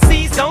beats,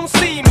 MCs don't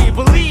see me.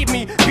 Believe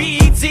me,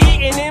 BET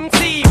and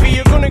MTV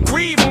are gonna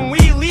grieve when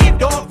we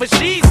leave off for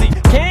cheesy.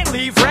 Can't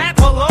leave rap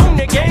alone,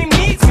 the game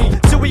needs me.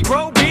 Till we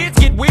grow beards,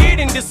 get weird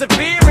and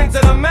disappear into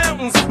the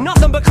mountains.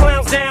 Nothing but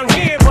clowns down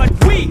here, but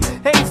we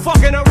ain't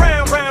fucking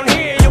around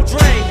here. Yo,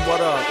 Dre,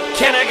 what up?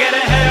 Can I get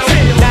a hell?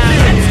 Now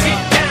let's get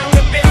down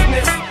to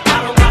business. I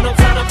don't got no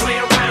time to play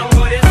around.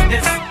 What is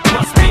this?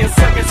 Must be a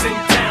circus in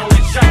town.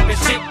 Let's shut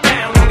this shit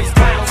down on these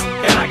clowns,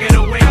 and I get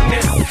a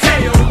witness.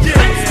 Hell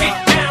yeah. Let's get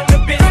down to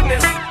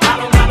business. I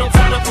don't got no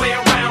time to play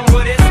around.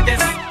 What is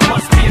this?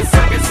 Must be a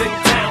circus in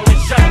town.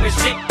 Let's shut this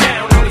shit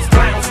down on these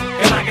clowns,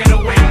 and I get a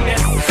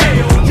witness.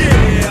 Hell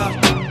yeah.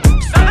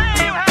 So there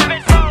you have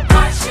it,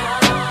 folks.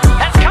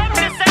 Has come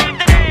to save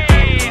the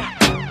day.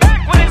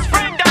 Back with his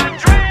friend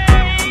Andre.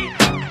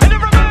 And to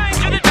remind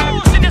you the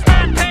dues you just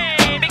not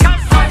pay.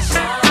 Because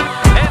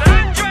and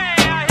Andre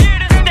are here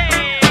to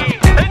stay.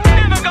 And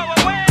never go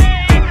away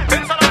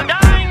until our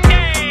dying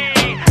day.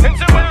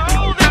 Until we're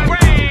old and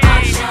gray.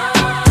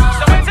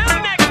 So until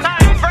next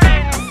time,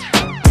 friends.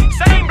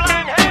 Same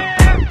blonde hair,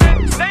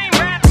 same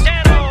rap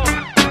channel.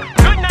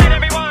 Good night,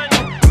 everyone.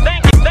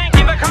 Thank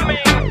you for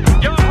coming.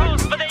 Your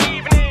host for the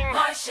evening.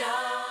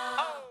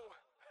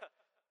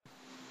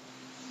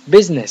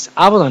 Business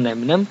από τον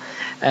Eminem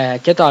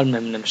και το album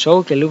Eminem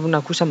Show, και λίγο να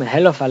ακούσαμε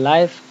Hell of a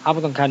Life από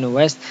τον Kanye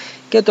West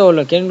και το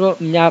ολοκαίρινο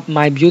μια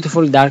My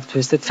Beautiful Dark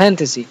Twisted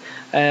Fantasy.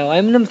 Ο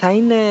Eminem θα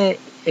είναι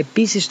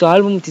επίσης το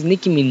άλμπουμ της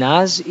Nicki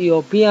Minaj, η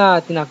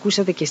οποία την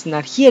ακούσατε και στην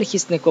αρχή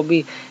στην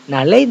εκπομπή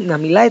να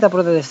μιλάει τα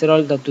πρώτα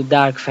δευτερόλεπτα του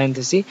Dark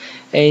Fantasy.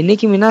 Η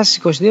Nicki Minaj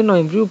στις 22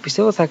 Νοεμβρίου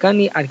πιστεύω θα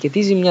κάνει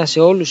αρκετή ζημιά σε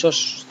όλους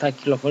όσους θα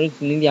κυκλοφορούν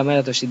την ίδια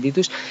μέρα το CD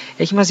τους.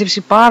 Έχει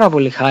μαζέψει πάρα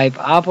πολύ hype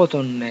από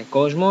τον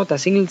κόσμο, τα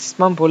single της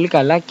πάνε πολύ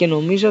καλά και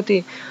νομίζω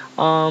ότι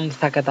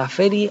θα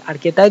καταφέρει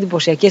αρκετά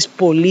εντυπωσιακές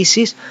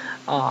πωλήσεις,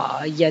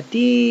 γιατί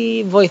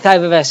βοηθάει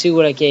βέβαια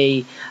σίγουρα και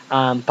η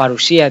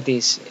παρουσία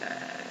της,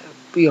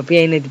 η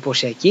οποία είναι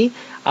εντυπωσιακή,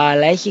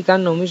 αλλά έχει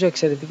κάνει νομίζω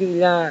εξαιρετική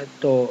δουλειά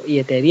η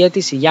εταιρεία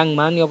της, η Young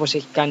Money, όπως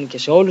έχει κάνει και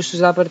σε όλους τους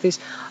rapper της,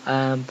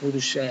 που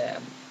τους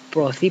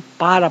προωθεί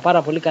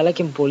πάρα πολύ καλά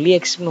και με πολύ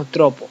έξυπνο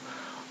τρόπο.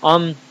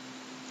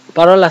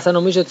 Παρ' όλα αυτά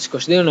νομίζω ότι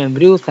στις 22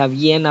 Νοεμβρίου θα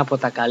βγει ένα από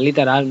τα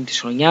καλύτερα άλμπουμ της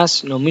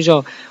χρονιάς.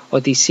 Νομίζω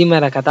ότι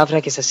σήμερα κατάφερα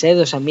και σας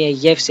έδωσα μια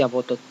γεύση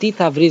από το τι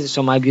θα βρείτε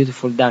στο My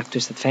Beautiful Dark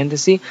Twisted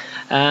Fantasy.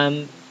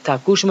 Θα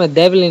ακούσουμε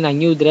Devil in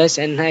a New Dress,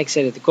 ένα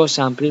εξαιρετικό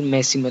sample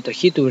με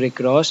συμμετοχή του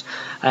Rick Ross.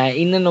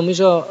 Είναι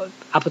νομίζω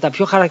από τα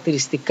πιο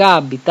χαρακτηριστικά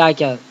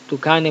μπιτάκια του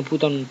Kayne που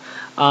τον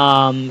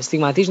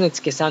στιγματίζουν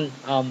έτσι και σαν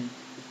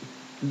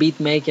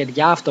beatmaker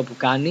για αυτό που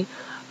κάνει.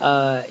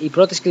 Οι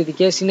πρώτες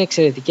κριτικές είναι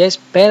εξαιρετικές,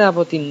 πέρα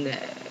από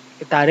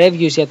τα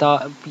reviews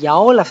για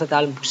όλα αυτά τα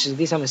άλμπum που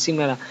συζητήσαμε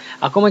σήμερα,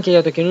 ακόμα και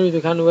για το καινούριο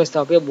του Kanye West, τα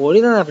οποία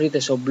μπορείτε να βρείτε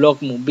στο blog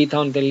μου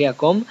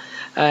beatown.com.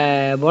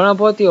 Μπορώ να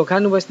πω ότι ο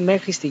Kanye West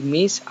μέχρι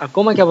στιγμής,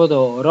 ακόμα και από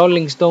το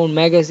Rolling Stone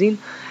Magazine,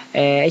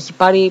 έχει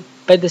πάρει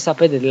 5/5,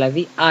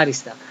 δηλαδή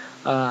άριστα.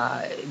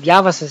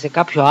 Διάβασα σε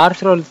κάποιο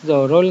άρθρο ότι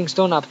το Rolling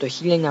Stone από το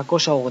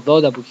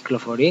 1980 που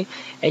κυκλοφορεί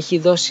έχει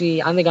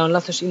δώσει, αν δεν κάνω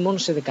λάθος, ή μόνο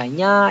σε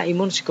 19 ή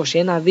μόνο σε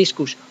 21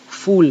 δίσκους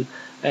full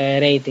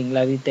rating,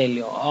 δηλαδή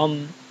τέλειο.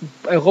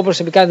 Εγώ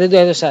προσωπικά δεν το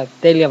έδωσα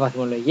τέλεια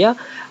βαθμολογία,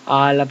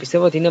 αλλά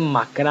πιστεύω ότι είναι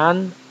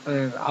μακράν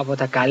από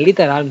τα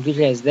καλύτερα άλμπum του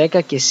 2010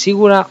 και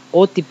σίγουρα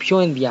ό,τι πιο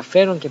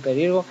ενδιαφέρον και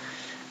περίεργο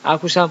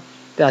άκουσα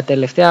τα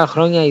τελευταία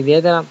χρόνια,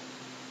 ιδιαίτερα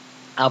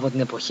από την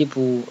εποχή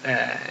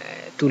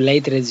του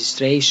late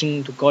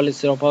registration, του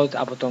college dropout,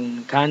 από τον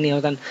Kanye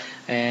όταν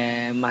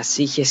μας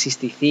είχε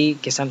συστηθεί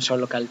και σαν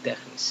solo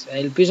καλλιτέχνης.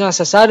 Ελπίζω να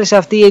σας άρεσε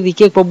αυτή η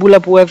ειδική εκπομπούλα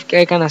που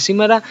έκανα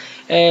σήμερα.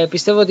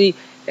 Πιστεύω ότι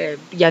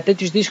για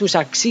τέτοιους δίσκους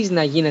αξίζει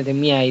να γίνεται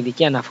μια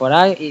ειδική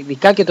αναφορά,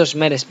 ειδικά και τόσες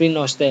μέρες πριν,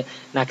 ώστε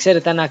να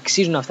ξέρετε αν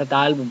αξίζουν αυτά τα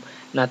άλμπουμ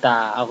να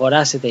τα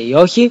αγοράσετε ή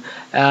όχι.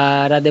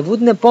 Ραντεβού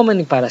την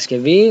επόμενη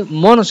Παρασκευή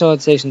μόνο στο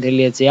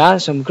HotStation.gr.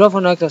 Στο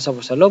μικρόφωνο Έκτορας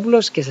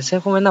Αποστολόπουλος και σας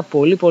εύχομαι ένα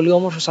πολύ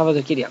όμορφο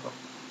Σαββατοκύριακο.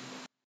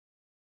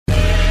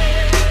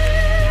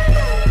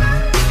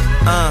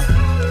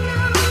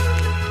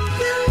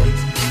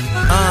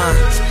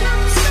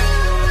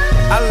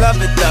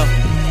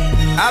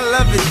 I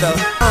love it though.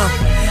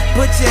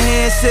 Put your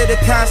hands to the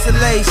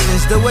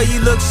constellations. The way you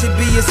look should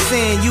be a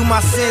sin. You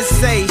my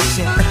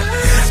sensation.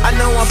 I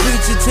know I'm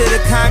preaching to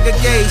the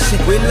congregation.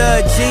 We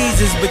love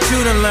Jesus, but you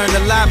done learned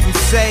a lot from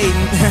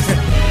Satan.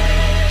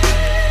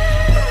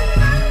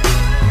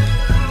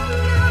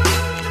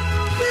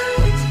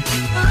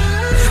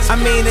 I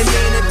mean, and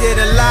Nina did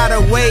a lot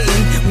of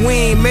waiting. We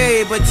ain't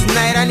married, but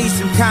tonight I need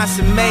some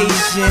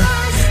consummation.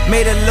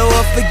 May the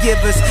Lord forgive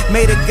us,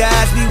 may the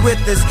gods be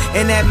with us.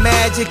 In that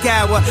magic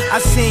hour, I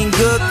seen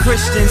good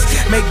Christians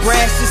make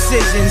brash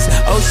decisions.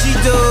 Oh, she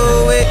do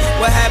it,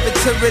 what happened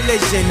to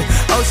religion?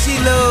 Oh, she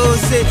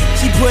lose it,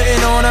 she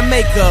putting on her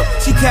makeup.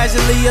 She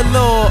casually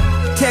allured,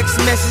 text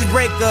message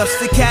breakups,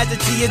 the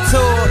casualty of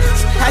tour.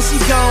 How she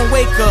gon'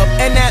 wake up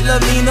and not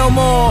love me no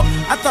more?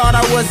 I thought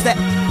I was that,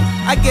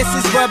 I guess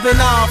it's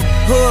rubbing off.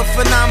 Hood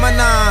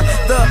phenomenon,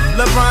 the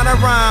LeBron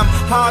rhyme.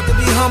 Hard to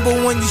be humble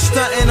when you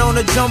stunting on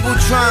a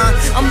jumbotron.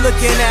 I'm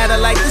looking at her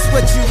like, this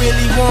what you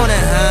really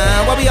wanted,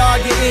 huh? Why we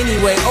argue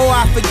anyway? Oh,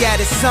 I forgot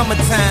it's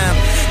summertime.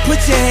 Put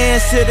your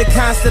hands to the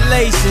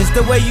constellations.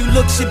 The way you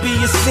look should be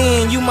a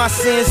sin. You my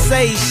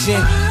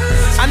sensation.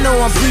 I know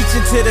I'm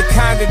preaching to the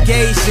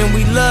congregation.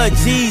 We love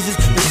Jesus,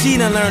 but she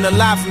done learned a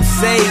lot from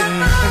Satan.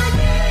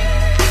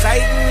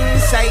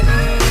 Satan.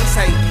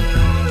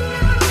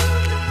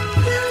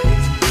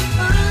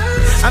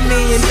 I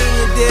mean,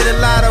 you did a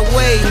lot of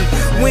waiting.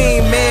 We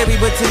ain't married,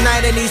 but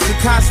tonight I need some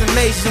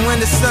consummation. When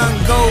the sun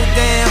go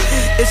down,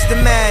 it's the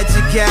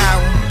magic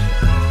hour.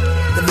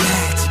 The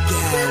magic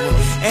hour.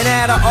 And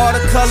out of all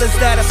the colors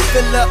that'll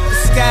fill up the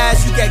skies,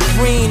 you got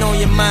green on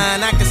your mind,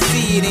 I can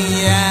see it in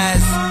your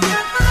eyes.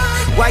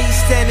 Why you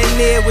standing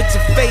there with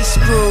your face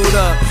screwed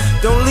up?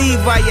 Don't leave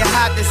while you're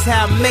hot, that's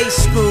how Mace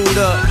screwed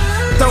up.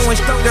 Throwing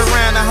shit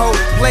around, the whole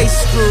place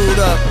screwed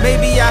up.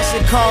 Maybe I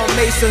should call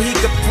Mace so he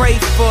could pray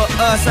for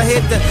us. I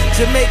hit the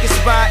Jamaican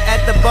spot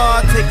at the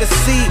bar, take a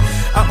seat.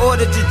 I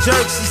ordered your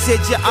jerk, she said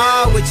you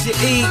are what you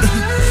eat.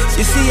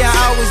 You see, I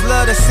always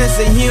love a sense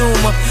of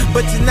humor,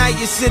 but tonight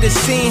you should have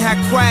seen how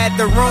quiet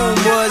the room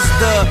was.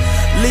 The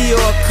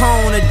Leo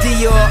Cone, a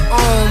Dior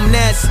Ohm,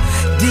 that's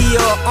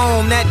Dior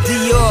Ohm, that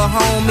Dior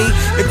homie.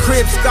 The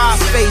Crib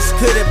Scarface,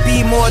 could it be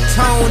more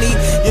Tony?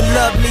 You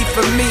love me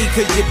for me,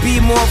 could you be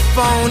more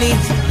phony?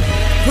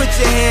 Put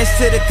your hands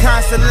to the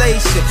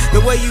constellation.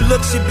 The way you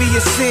look should be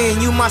a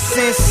sin. You my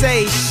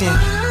sensation.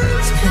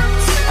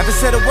 Haven't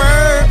said a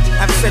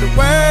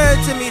word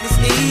to me this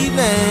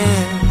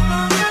evening.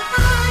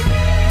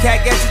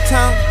 Cat, got your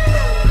tongue?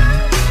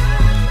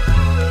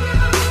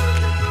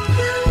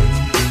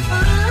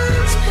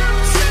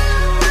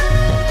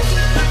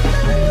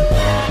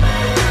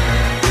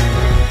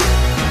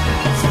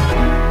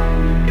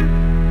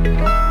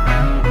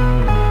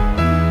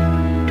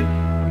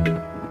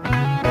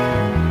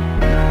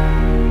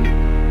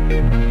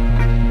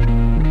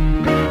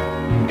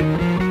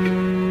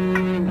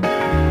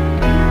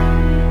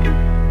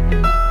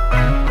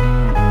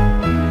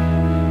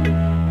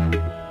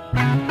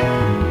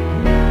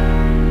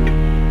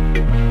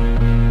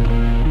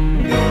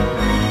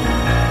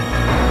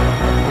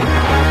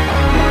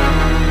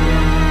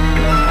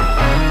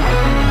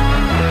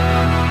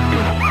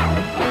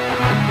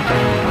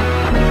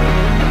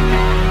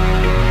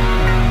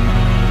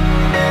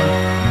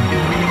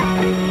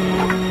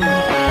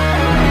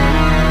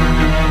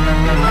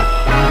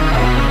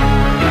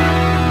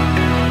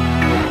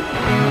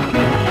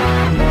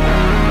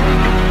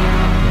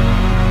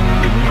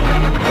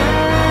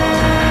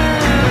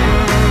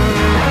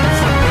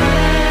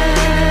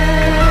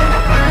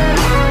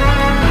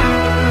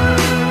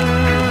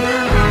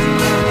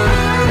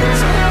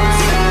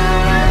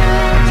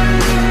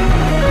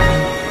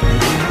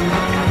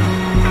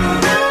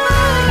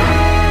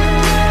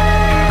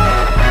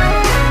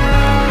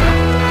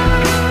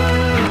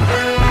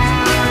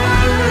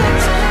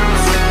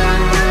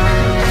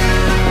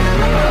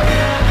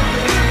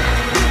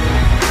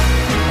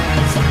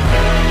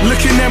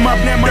 Looking at my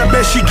I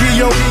bet she give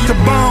your the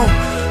bone.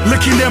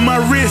 Looking at my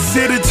wrist,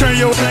 it'll turn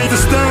your to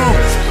stone.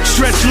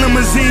 Stretch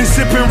limousine,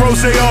 sipping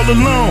rosé all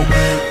alone.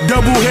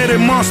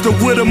 Double-headed monster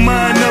with a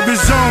mind of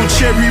his own.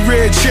 Cherry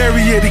red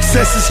chariot,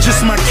 excess is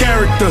just my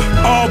character.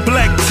 All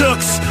black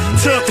tux,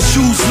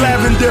 shoes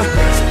lavender.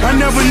 I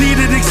never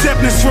needed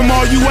acceptance from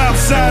all you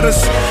outsiders.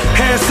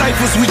 Had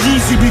ciphers with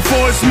Yeezy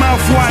before his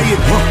mouth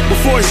wired.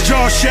 Before his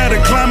jaw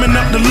shattered, climbing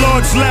up the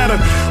Lord's ladder.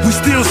 We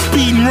still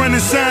speeding,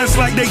 running signs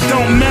like they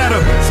don't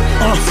matter.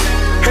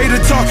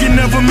 Hater talking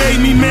never made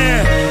me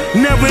mad.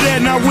 Never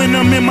that, not when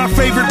I'm in my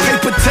favorite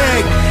paper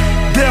tag.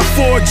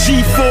 Therefore,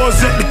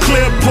 G4's at the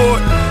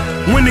Clearport.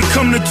 When it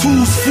come to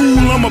tools, fool,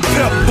 I'm a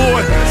pep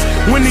boy.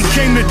 When it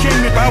came to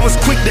I was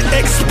quick to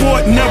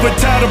export. Never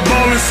tired of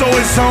ballin', so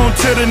it's on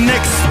to the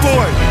next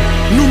sport.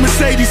 New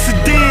Mercedes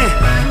sedan,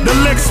 the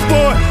Lex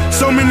Sport.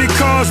 So many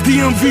cars,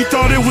 DMV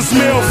thought it was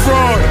mail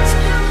fraud.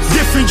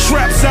 Different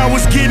traps I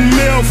was getting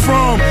mail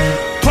from.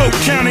 Polk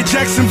County,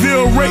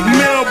 Jacksonville, right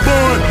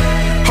Melbourne.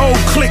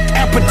 Whole click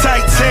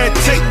appetites had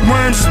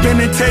tapeworms.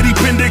 Spinning Teddy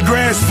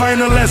Pendergrass,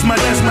 final as my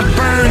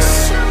burns.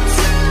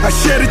 I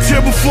shed a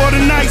tear before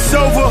the night's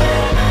over.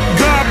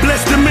 God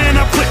bless the man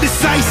I put the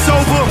sights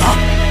over.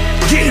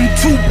 Getting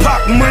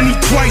Tupac money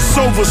twice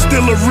over.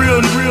 Still a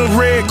real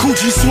red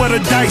coochie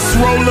sweater dice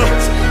roller.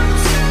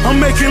 I'm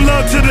making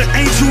love to the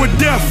angel of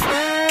death.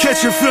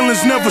 Catching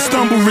feelings, never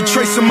stumble,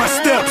 retracing my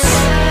steps.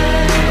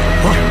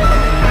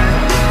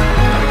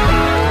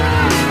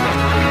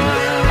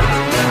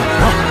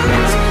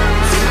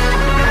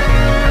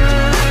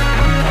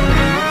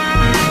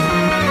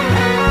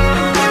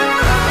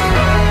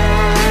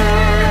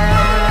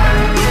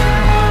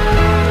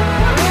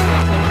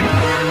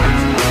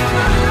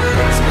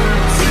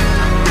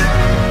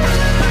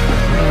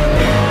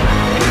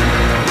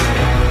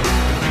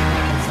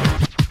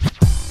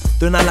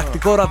 Το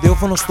εναλλακτικό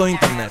ραδιόφωνο στο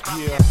ίντερνετ.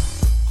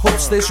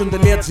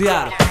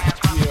 HotStation.gr.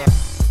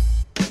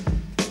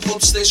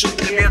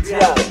 HotStation.gr.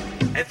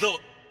 Εδώ.